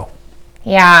Pluto.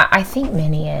 Yeah, I think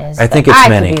Minnie is. I think it's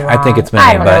Minnie. I think it's Minnie.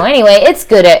 I don't know. Anyway, it's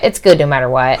good. It's good no matter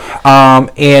what.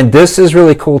 And this is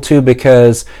really cool too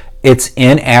because it's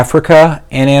in Africa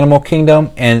in Animal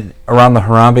Kingdom and around the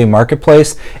Harambe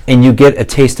Marketplace, and you get a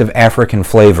taste of African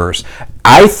flavors.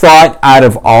 I thought out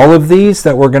of all of these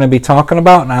that we're going to be talking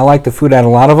about, and I like the food at a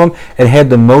lot of them, it had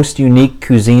the most unique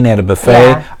cuisine at a buffet.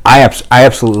 Yeah. I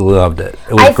absolutely loved it.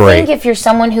 It was great. I think if you're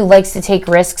someone who likes to take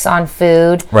risks on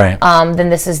food, right. Then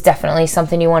this is definitely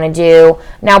something you want to do.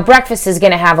 Now, breakfast is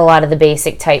going to have a lot of the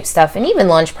basic type stuff, and even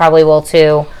lunch probably will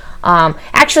too.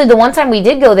 Actually, the one time we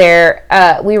did go there,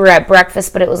 we were at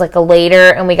breakfast, but it was like a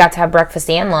later, and we got to have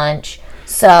breakfast and lunch.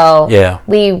 So yeah,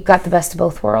 we got the best of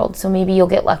both worlds. So maybe you'll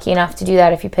get lucky enough to do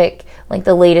that if you pick like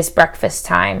the latest breakfast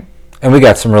time. And we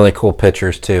got some really cool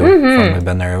pictures too from we've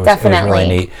been there. It was really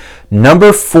neat.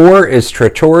 Number 4 is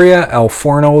Trattoria El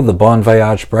Forno, the Bon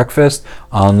Voyage breakfast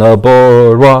on the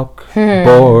boardwalk.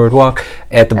 Boardwalk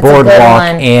at the boardwalk,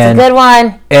 and it's a good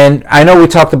one. And I know we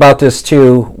talked about this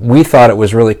too. We thought it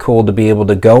was really cool to be able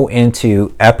to go into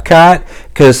Epcot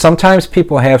because sometimes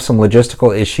people have some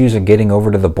logistical issues in getting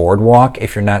over to the boardwalk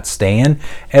if you're not staying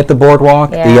at the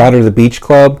boardwalk, the Yacht or the Beach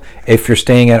Club. If you're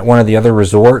staying at one of the other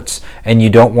resorts and you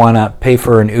don't want to pay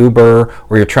for an Uber,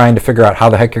 or you're trying to figure out how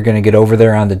the heck you're going to get over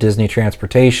there on the Disney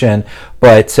transportation.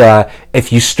 But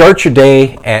if you start your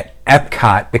day at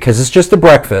Epcot, because it's just a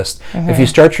breakfast, if you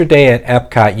start your day at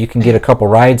Epcot, you can get a couple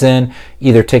rides in,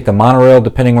 either take the monorail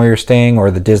depending where you're staying,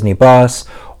 or the Disney bus,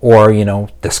 or the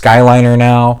Skyliner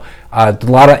now.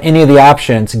 Any of the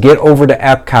options. Get over to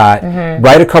Epcot,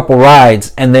 ride a couple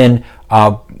rides, and then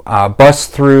bus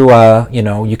through.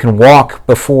 You can walk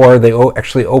before they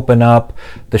actually open up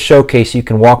the showcase. You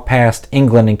can walk past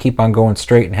England and keep on going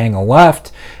straight and hang a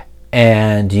left,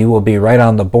 and you will be right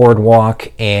on the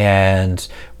boardwalk. And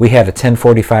we had a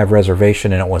 10:45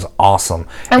 reservation, and it was awesome.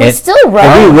 And we still rode.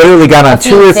 And we literally got on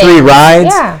 2 or 3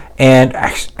 rides. Yeah. And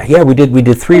we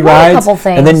did 3 rides. A couple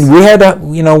things. And then we had to,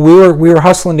 we were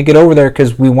hustling to get over there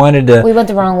because we wanted to. We went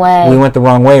the wrong way. We went the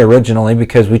wrong way originally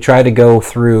because we tried to go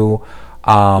through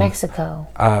Mexico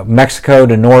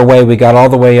to Norway. We got all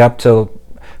the way up to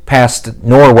past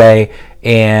Norway,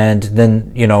 and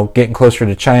then getting closer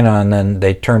to China, and then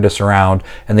they turned us around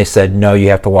and they said no, you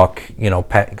have to walk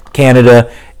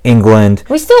Canada, England.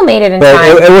 We still made it in but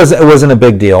time. It wasn't a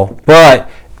big deal, but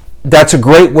that's a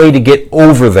great way to get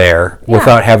over there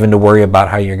without having to worry about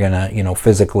how you're gonna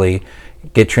physically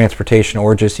get transportation,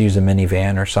 or just use a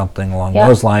minivan or something along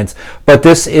those lines. But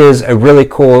this is a really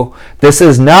cool. This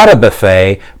is not a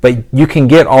buffet, but you can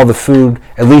get all the food.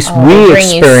 At least we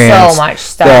experienced so much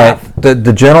stuff. That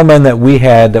the gentleman that we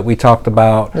had that we talked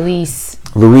about, Luis,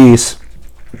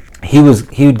 he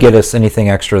would get us anything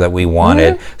extra that we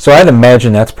wanted. So I'd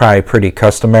imagine that's probably pretty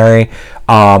customary.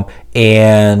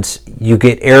 And you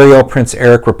get Ariel, Prince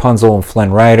Eric, Rapunzel, and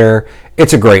Flynn Rider.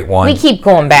 It's a great one. We keep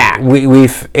going back.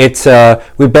 We've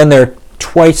been there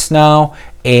twice now,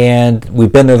 and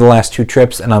we've been there the last 2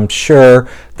 trips, and I'm sure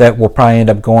that we'll probably end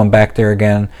up going back there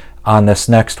again on this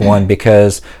next one,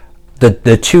 because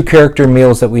the 2 character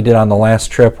meals that we did on the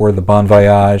last trip were the Bon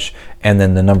Voyage and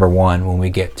then the number 1 when we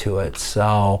get to it.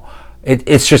 So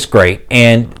it's just great.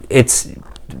 And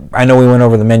I know we went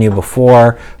over the menu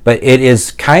before, but it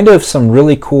is kind of some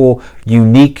really cool,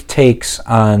 unique takes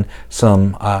on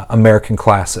some American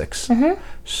classics.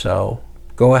 So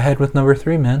go ahead with number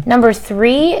 3, man. Number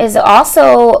 3 is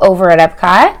also over at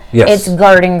Epcot. Yes. It's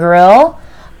Garden Grill.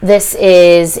 This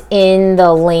is in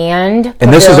the Land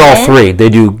And this is all Pavilion. 3. They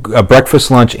do a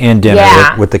breakfast, lunch, and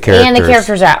dinner with the characters. And the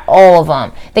characters at all of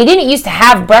them. They didn't used to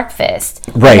have breakfast.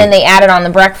 Right. And then they added on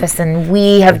the breakfast, and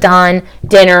we have done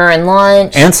dinner and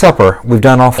lunch. And supper. We've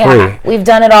done all 3. Yeah, we've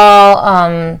done it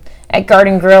all at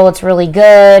Garden Grill. It's really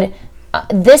good.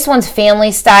 This one's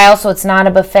family style, so it's not a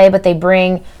buffet, but they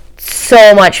bring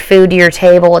so much food to your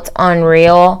table. It's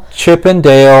unreal. Chip and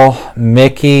Dale,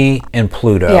 Mickey, and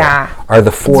Pluto are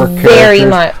the 4 characters. Very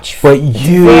much. But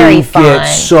you get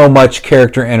so much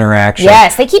character interaction.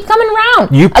 Yes, they keep coming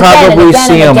around. You probably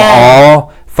see them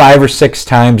all 5 or 6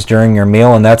 times during your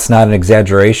meal, and that's not an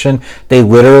exaggeration. They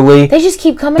literally... They just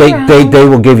keep coming around. They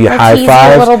will give you high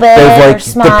fives. A little bit, or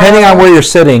smile. Depending on where you're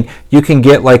sitting, you can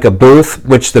get like a booth,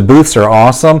 which the booths are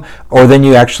awesome, or then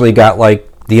you actually got like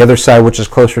the other side, which is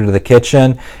closer to the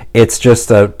kitchen. It's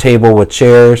just a table with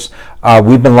chairs.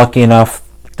 We've been lucky enough,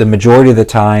 the majority of the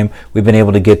time, we've been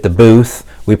able to get the booth.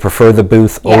 We prefer the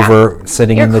booth over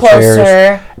sitting in the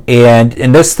chairs. And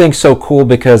this thing's so cool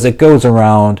because it goes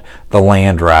around the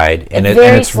land ride, and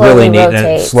it's really neat, and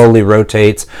it slowly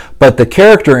rotates. But the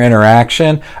character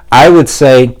interaction, I would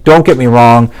say, don't get me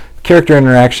wrong, character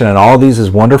interaction on all of these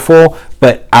is wonderful,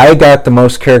 but I got the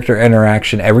most character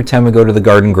interaction every time we go to the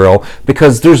Garden Grill,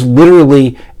 because there's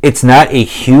literally, it's not a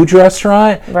huge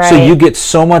restaurant, so Right. you get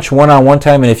so much one-on-one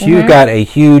time, and if you've got a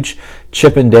huge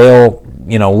Chip and Dale,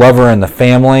 lover in the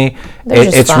family,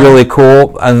 just it's fun. really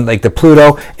cool. And like the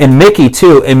Pluto and Mickey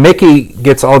too, and Mickey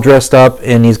gets all dressed up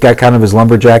and he's got kind of his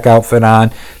lumberjack outfit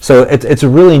on, so it's a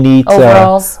really neat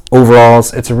overalls.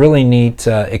 It's a really neat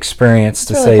experience,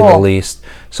 to really say the cool. least.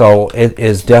 So it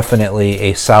is definitely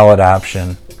a solid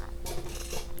option.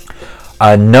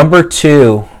 Number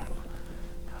 2,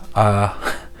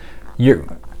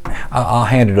 I'll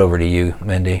hand it over to you,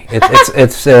 Mindy.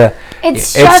 It's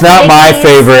Chef not my Mickey's.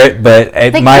 favorite, but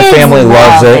my kids family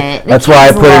loves love it. it. The That's why I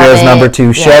kids put it love as number it.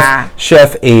 2. Yeah.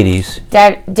 Chef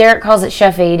 80s. Derek calls it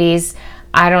Chef 80s.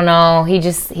 I don't know. He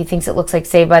thinks it looks like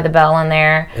Saved by the Bell in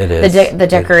there. It is. The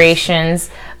decorations.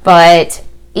 But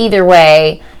either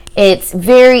way,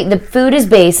 the food is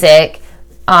basic,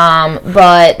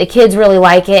 but the kids really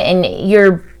like it. And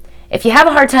if you have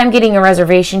a hard time getting a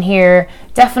reservation here,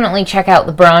 definitely check out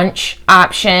the brunch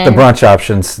option. The brunch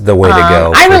option's the way to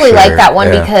go. I for really like sure. that one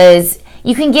Yeah. because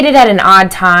you can get it at an odd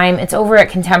time. It's over at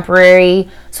Contemporary.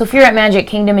 So if you're at Magic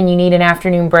Kingdom and you need an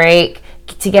afternoon break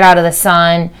to get out of the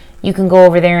sun, you can go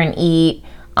over there and eat.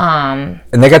 And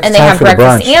they got the and they time have for the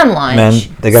breakfast brunch. and lunch.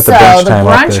 Man, they got the brunch time So up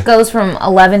the brunch there, goes from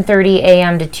 11:30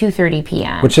 a.m. to 2:30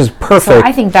 p.m. which is So perfect.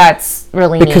 I think that's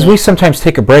really because neat. we sometimes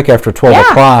take a break after 12 Yeah.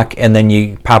 o'clock, and then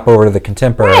you pop over to the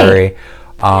Contemporary.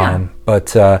 Yeah.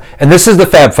 But and this is the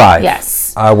Fab Five.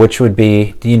 Yes. Which would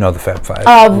be, do you know the Fab Five?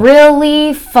 A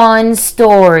really fun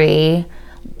story.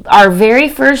 Our very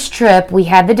first trip, we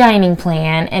had the dining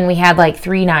plan, and we had like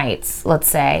 3 nights, let's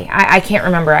say. I can't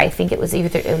remember. I think it was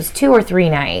 2 or 3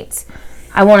 nights.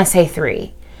 I want to say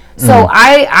 3. So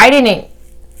I didn't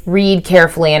read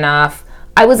carefully enough.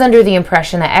 I was under the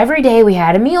impression that every day we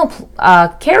had a meal,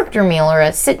 character meal or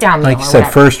a sit-down meal. Like you or said,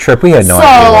 whatever. first trip, we had no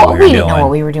idea what we were we doing. didn't know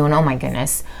what we were doing. Oh my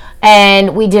goodness.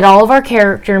 And we did all of our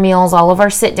character meals, all of our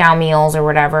sit-down meals or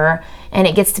whatever. And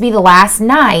it gets to be the last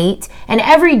night. And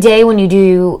every day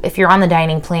if you're on the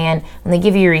dining plan, when they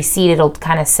give you your receipt, it'll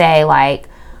kind of say like,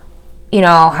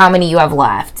 how many you have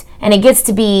left. And it gets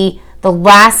to be the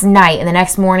last night. And the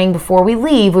next morning before we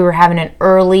leave, we were having an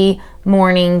early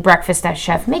morning breakfast at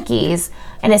Chef Mickey's.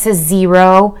 And it says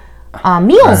 0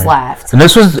 meals left. And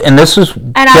this was And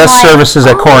I'm guest like, services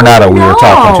at Coronado we were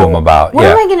talking to him about. What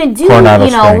yeah. am I going to do? Coronado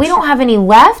We Springs. don't have any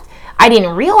left. I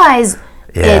didn't realize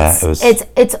Yeah,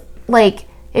 it's like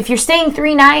if you're staying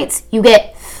 3 nights, you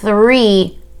get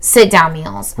 3 sit-down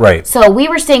meals. Right. So we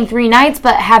were staying 3 nights,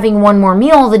 but having one more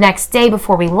meal the next day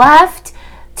before we left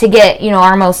to get,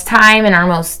 our most time and our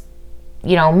most,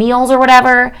 meals or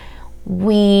whatever.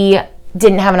 We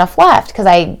didn't have enough left because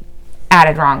I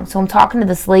added wrong. So I'm talking to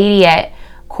this lady at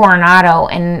Coronado,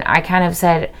 and I kind of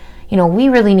said, we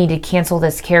really need to cancel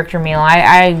this character meal.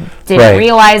 I didn't Right.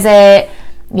 realize it.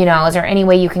 Is there any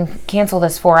way you can cancel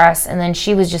this for us? And then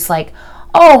she was just like,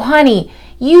 oh, honey,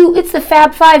 it's the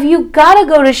Fab Five. You gotta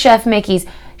go to Chef Mickey's.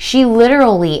 She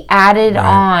literally added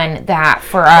on that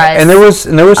for us. And there was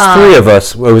 3 of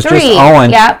us. It was 3, just Owen,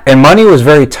 yep. and money was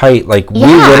very tight. Like we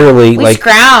Yeah, literally, we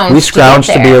scrounged to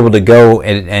to get be there. able to go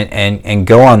and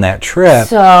go on that trip.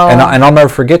 So- and I'll never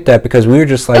forget that, because we were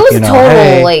just like, it was a total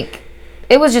hey,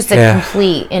 it was just a Yeah.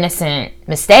 complete innocent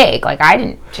mistake. Like I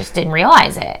didn't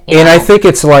realize it. And I think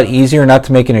it's a lot easier, not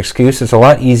to make an excuse, it's a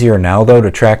lot easier now, though,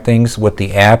 to track things with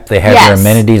the app. They have your Yes.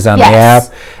 amenities on the Yes.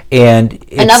 app. And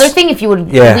Another thing, if you would,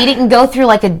 Yeah. we didn't go through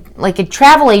like a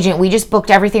travel agent. We just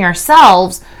booked everything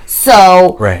ourselves.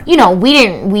 So, Right. we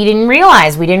didn't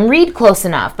realize, we didn't read close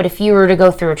enough. But if you were to go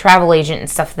through a travel agent and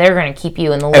stuff, they're going to keep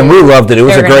you in the loop. And we loved it. It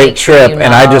was They're a gonna great make sure trip, you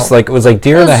and I know. just it was like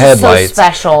deer in the It was so headlights.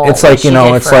 special It's what like she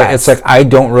did it's for like us. it's like I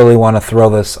don't really want to throw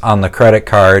this on the credit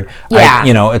card. Yeah.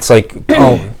 It's like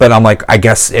but I'm like, I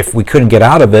guess if we couldn't get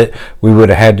out of it, we would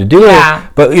have had to do Yeah. it.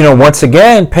 But once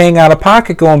again, paying out of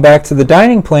pocket, going back to the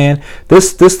dining plan,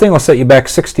 this thing will set you back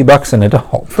 $60 an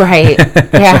adult. Right.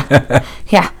 Yeah.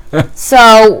 Yeah.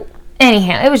 So,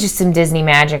 anyhow, it was just some Disney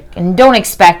magic. And don't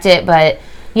expect it, but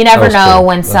you never was know cool.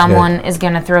 when That was someone is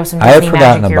going to throw some I had Disney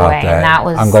forgotten magic your about way. that. And that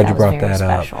was, I'm glad you was brought very that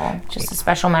up. special. Just a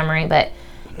special memory. But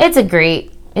it's a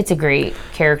great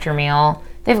character meal.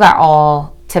 They've got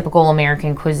all typical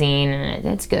American cuisine, and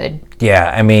it's good.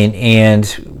 Yeah, and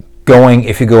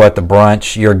if you go at the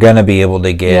brunch, you're gonna be able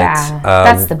to get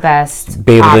That's the best.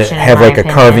 be able to option, in have my like a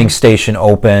opinion. carving station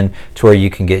open to where you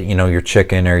can get your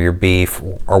chicken or your beef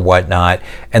or whatnot,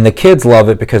 and the kids love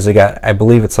it because they got, I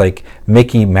believe it's like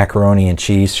Mickey macaroni and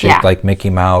cheese shaped Yeah. like Mickey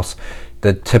Mouse,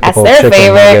 the typical their chicken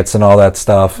favorite. nuggets and all that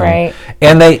stuff. Right.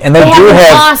 And they do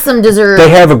have awesome dessert. They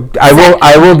have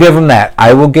I will give them that.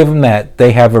 I will give them that.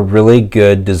 They have a really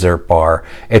good dessert bar.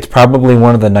 It's probably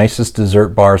one of the nicest dessert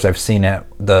bars I've seen at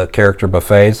the character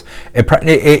buffets.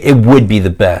 It would be the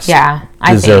best. Yeah,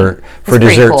 I dessert think. for It's pretty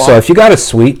dessert. cool. So if you got a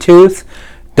sweet tooth,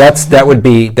 that would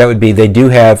be. They do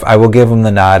have. I will give them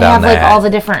the nod They on have that. like all the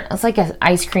different. It's like an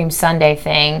ice cream sundae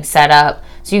thing set up,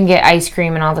 so you can get ice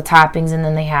cream and all the toppings, and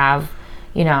then they have,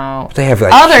 They have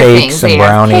like other cakes things. and They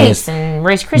brownies. have cakes and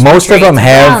Rice Krispie Most of treats them and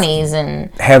have- brownies and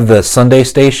have the Sunday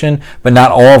station, but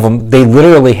not all of them. They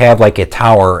literally have like a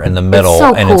tower in the middle,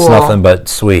 so and it's cool. nothing but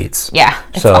sweets. yeah.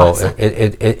 It's So awesome.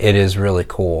 it is really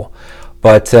cool.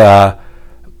 But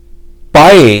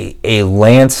by a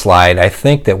landslide, I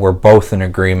think that we're both in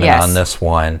agreement Yes. on this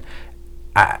one.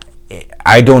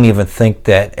 I don't even think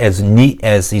that, as neat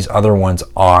as these other ones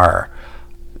are,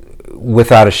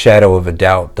 without a shadow of a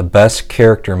doubt, the best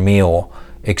character meal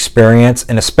experience,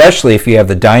 and especially if you have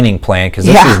the dining plan, because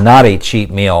this Yeah. is not a cheap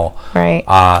meal. Right.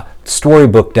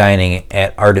 Storybook dining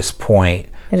at Artist Point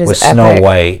It is with Snow epic.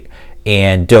 White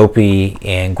and Dopey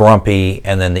and Grumpy,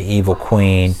 and then the Evil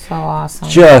Queen. So awesome.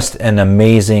 Just an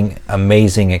amazing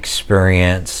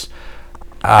experience.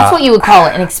 That's what you would call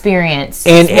it, an experience.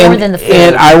 And It's more than the food.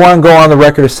 and I want to go on the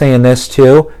record of saying this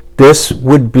too. This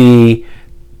would be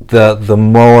the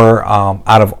more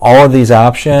out of all of these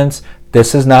options.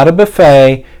 This is not a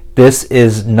buffet. This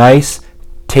is nice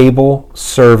table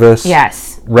service.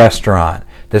 Yes. Restaurant.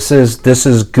 This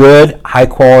is good, high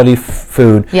quality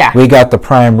food. Yeah. We got the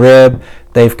prime rib.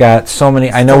 They've got so many.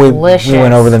 I know we went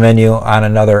delicious. over the menu on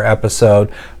another episode,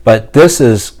 but this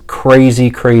is crazy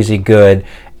good,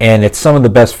 and it's some of the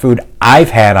best food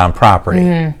I've had on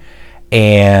property.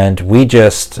 And we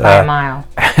just By a mile.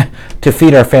 to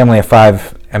feed our family of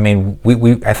 5. I mean,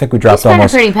 we I think we dropped spent a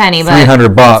almost pretty penny, but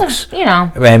 $300. You know.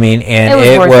 I mean, and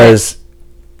It was worth was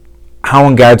how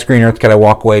in God's green earth could I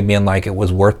walk away being like it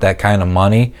was worth that kind of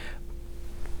money?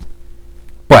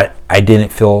 But I didn't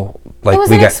feel like It was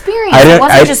we an got. experience. I It didn't,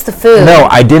 wasn't just the food. No,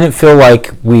 I didn't feel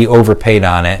like we overpaid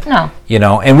on it. No.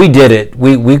 And we did it.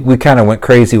 We kind of went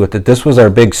crazy with it. This was our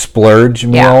big splurge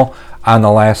meal on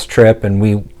the last trip, and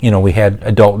we had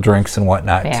adult drinks and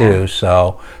whatnot too,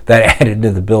 so that added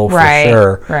to the bill for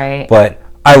sure. Right. But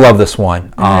I love this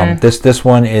one. This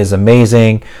one is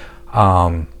amazing.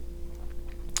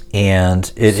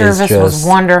 And it Service is just was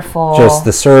wonderful. Just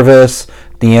the service,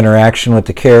 the interaction with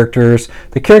the characters.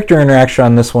 The character interaction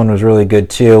on this one was really good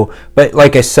too. But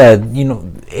like I said,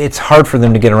 it's hard for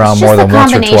them to get around more than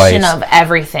once or twice. Just a combination of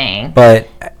everything. But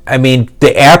I mean,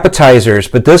 the appetizers.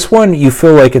 But this one, you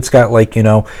feel like it's got like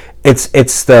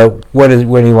it's the what do you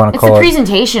want to call it? It's the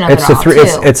presentation of It's it a all three.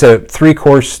 too. It's a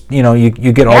 3-course. You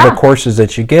get all the courses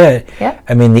that you get. Yep.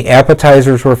 I mean, the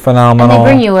appetizers were phenomenal. And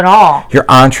they bring you it all. Your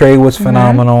entree was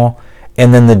phenomenal,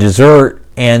 and then the dessert,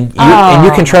 and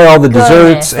you can try all the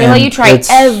desserts. They And let you try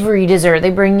every dessert.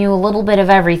 They bring you a little bit of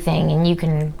everything, and you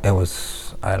can. It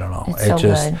was, I don't know. It's so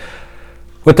good.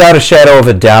 Without a shadow of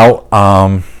a doubt,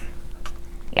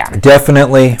 Yeah.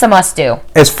 definitely. It's a must do.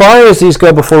 As far as these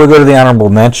go, before we go to the honorable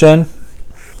mention,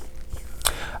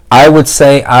 I would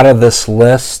say out of this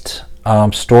list,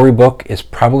 Storybook is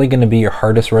probably going to be your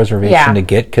hardest reservation to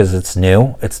get because it's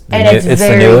new. It's It's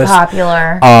very the newest.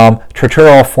 popular.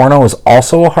 Trattoria Al Forno is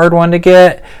also a hard one to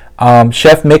get.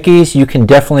 Chef Mickey's you can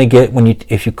definitely get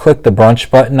if you click the brunch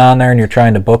button on there and you're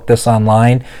trying to book this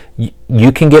online.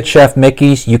 You can get Chef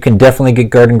Mickey's. You can definitely get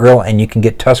Garden Grill, and you can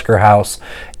get Tusker House.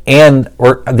 And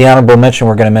the honorable mention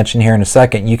we're going to mention here in a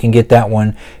second, you can get that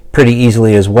one pretty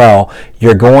easily as well.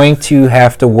 You're going to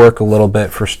have to work a little bit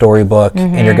for Storybook,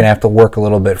 and you're going to have to work a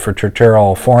little bit for Trattoria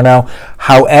Al Forno.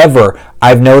 However,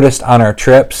 I've noticed on our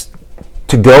trips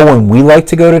to go when we like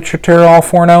to go to Trattoria Al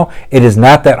Forno, it is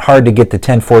not that hard to get to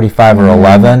 10:45 or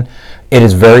 11. It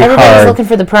is very Everybody's hard. looking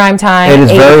for the prime time. It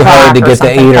is 8 very hard to o'clock get to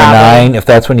 8 or something, probably. 9 if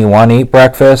that's when you want to eat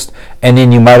breakfast. And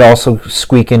then you might also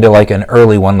squeak into like an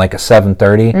early one, like a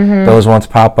 7:30. Those ones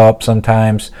pop up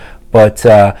sometimes. But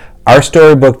our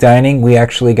Storybook dining, we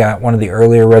actually got one of the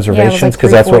earlier reservations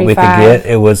because that's what we could get.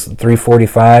 It was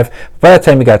 3:45. By the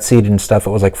time we got seated and stuff, it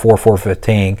was like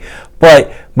 4:15.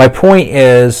 But my point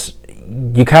is,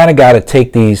 you kind of got to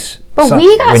take these. But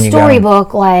we got when you got 'em.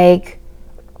 Storybook like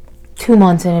 2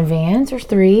 months in advance or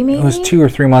 3 maybe. It was 2 or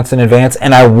 3 months in advance,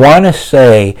 and I want to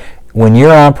say when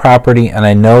you're on property, and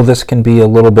I know this can be a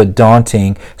little bit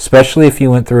daunting, especially if you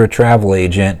went through a travel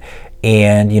agent,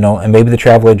 and and maybe the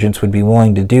travel agents would be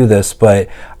willing to do this, but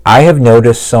I have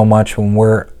noticed so much when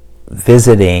we're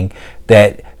visiting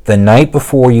that the night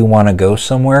before you want to go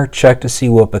somewhere, check to see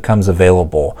what becomes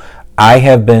available. I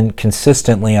have been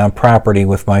consistently on property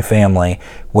with my family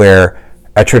where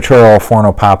a Trattoria Al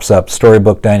Forno pops up,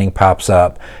 Storybook Dining pops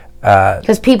up.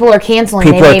 Because people are canceling.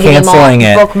 People are canceling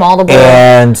it, book multiple,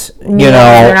 and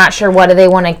they're not sure what do they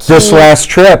want to keep. This last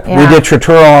trip, we did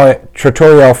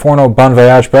Trattoria Al Forno Bon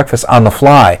Voyage breakfast on the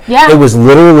fly. Yeah. It was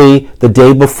literally the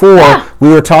day before we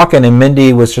were talking, and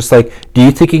Mindy was just like, "Do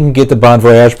you think you can get the Bon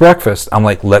Voyage breakfast?" I'm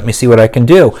like, "Let me see what I can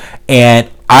do." And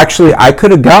actually, I could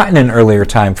have gotten an earlier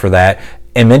time for that,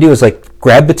 and Mindy was like,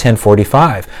 grab the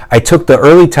 10:45. I took the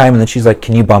early time, and then she's like,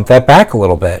 can you bump that back a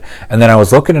little bit? And then I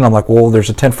was looking, and I'm like, well, there's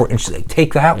a 10:40, and she's like,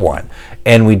 take that one.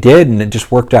 And we did, and it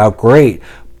just worked out great.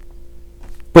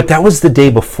 But that was the day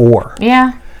before.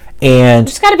 Yeah. And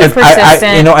just got to be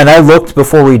persistent. And I looked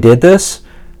before we did this,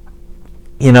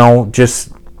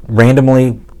 just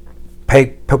randomly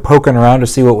poking around to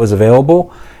see what was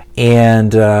available.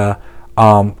 And a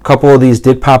couple of these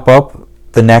did pop up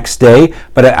the next day,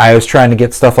 but I was trying to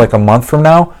get stuff like a month from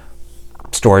now.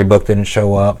 Storybook didn't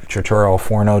show up. Trattoria Al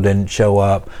Forno didn't show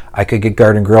up. I could get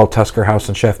Garden Grill, Tusker House,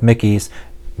 and Chef Mickey's,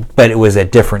 but it was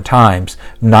at different times,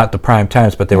 not the prime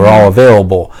times, but they were all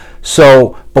available.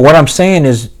 So, but what I'm saying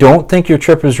is, don't think your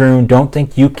trip is ruined. Don't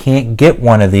think you can't get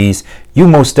one of these. You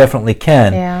most definitely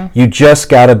can. Yeah. You just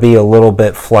got to be a little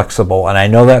bit flexible, and I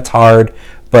know that's hard,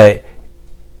 but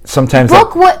sometimes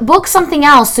book something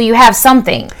else so you have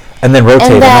something. And then rotate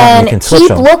them out and you can switch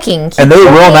them. Keep and they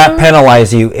looking. will not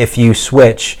penalize you if you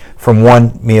switch from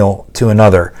one meal to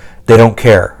another. They don't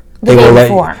care. The day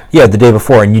before. The day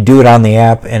before. And you do it on the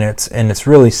app, and it's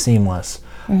really seamless.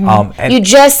 Mm-hmm. You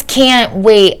just can't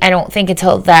wait, I don't think,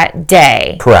 until that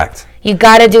day. Correct. You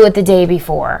got to do it the day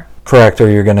before. Correct,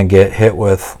 or you're going to get hit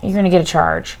with... You're going to get a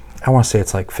charge. I want to say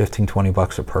it's like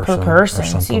 $15-20 a person. Per person. Or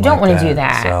something So you don't want to do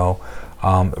that. So,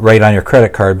 right on your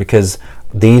credit card, because...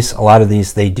 a lot of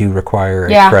these, they do require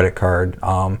a credit card.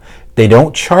 They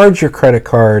don't charge your credit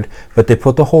card, but they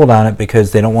put the hold on it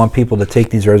because they don't want people to take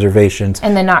these reservations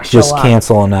and then not show up. Just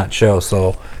cancel and not show.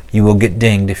 So you will get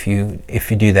dinged if you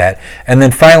do that. And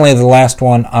then finally, the last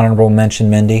one, honorable mention,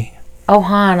 Mindy.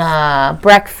 Ohana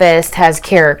breakfast has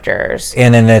characters.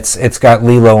 And then it's got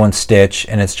Lilo and Stitch,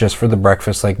 and it's just for the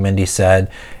breakfast, like Mindy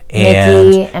said.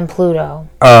 Mickey and Pluto.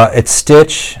 It's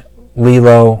Stitch,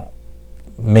 Lilo,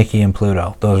 Mickey, and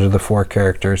Pluto. Those are the 4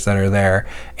 characters that are there.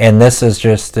 And this is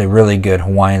just a really good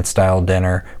Hawaiian-style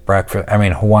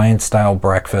Hawaiian-style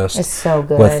breakfast. It's so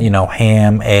good. With,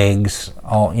 ham, eggs,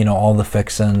 all the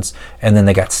fixins. And then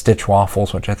they got Stitch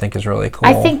waffles, which I think is really cool.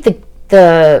 I think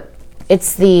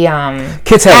it's the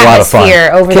kids have a lot of fun.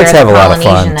 Over kids there have a lot of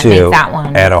fun, too, that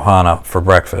one. at Ohana for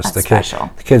breakfast. That's special.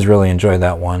 The kids really enjoy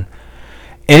that one.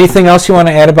 Anything else you want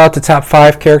to add about the top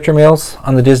 5 character meals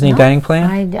on the Disney dining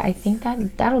plan? I think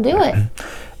that'll do it.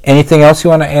 Anything else you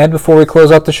want to add before we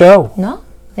close out the show? No,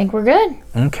 I think we're good.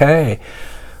 Okay.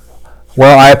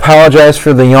 Well, I apologize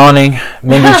for the yawning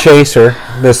Mindy Chaser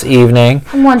this evening.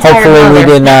 I'm one tired Hopefully mother. we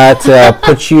did not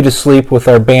put you to sleep with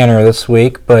our banner this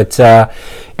week. But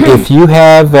if you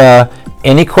have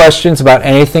any questions about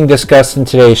anything discussed in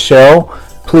today's show,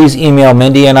 please email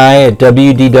Mindy and I at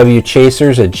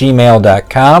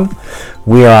wdwchasers@gmail.com.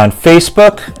 We are on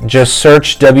Facebook. Just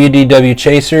search WDW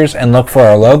Chasers and look for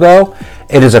our logo.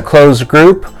 It is a closed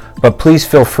group, but please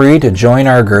feel free to join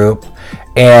our group.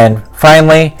 And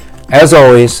finally, as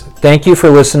always, thank you for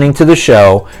listening to the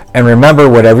show. And remember,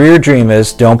 whatever your dream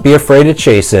is, don't be afraid to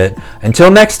chase it.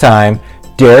 Until next time,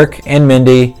 Derek and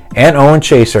Mindy and Owen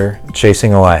Chaser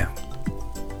chasing away.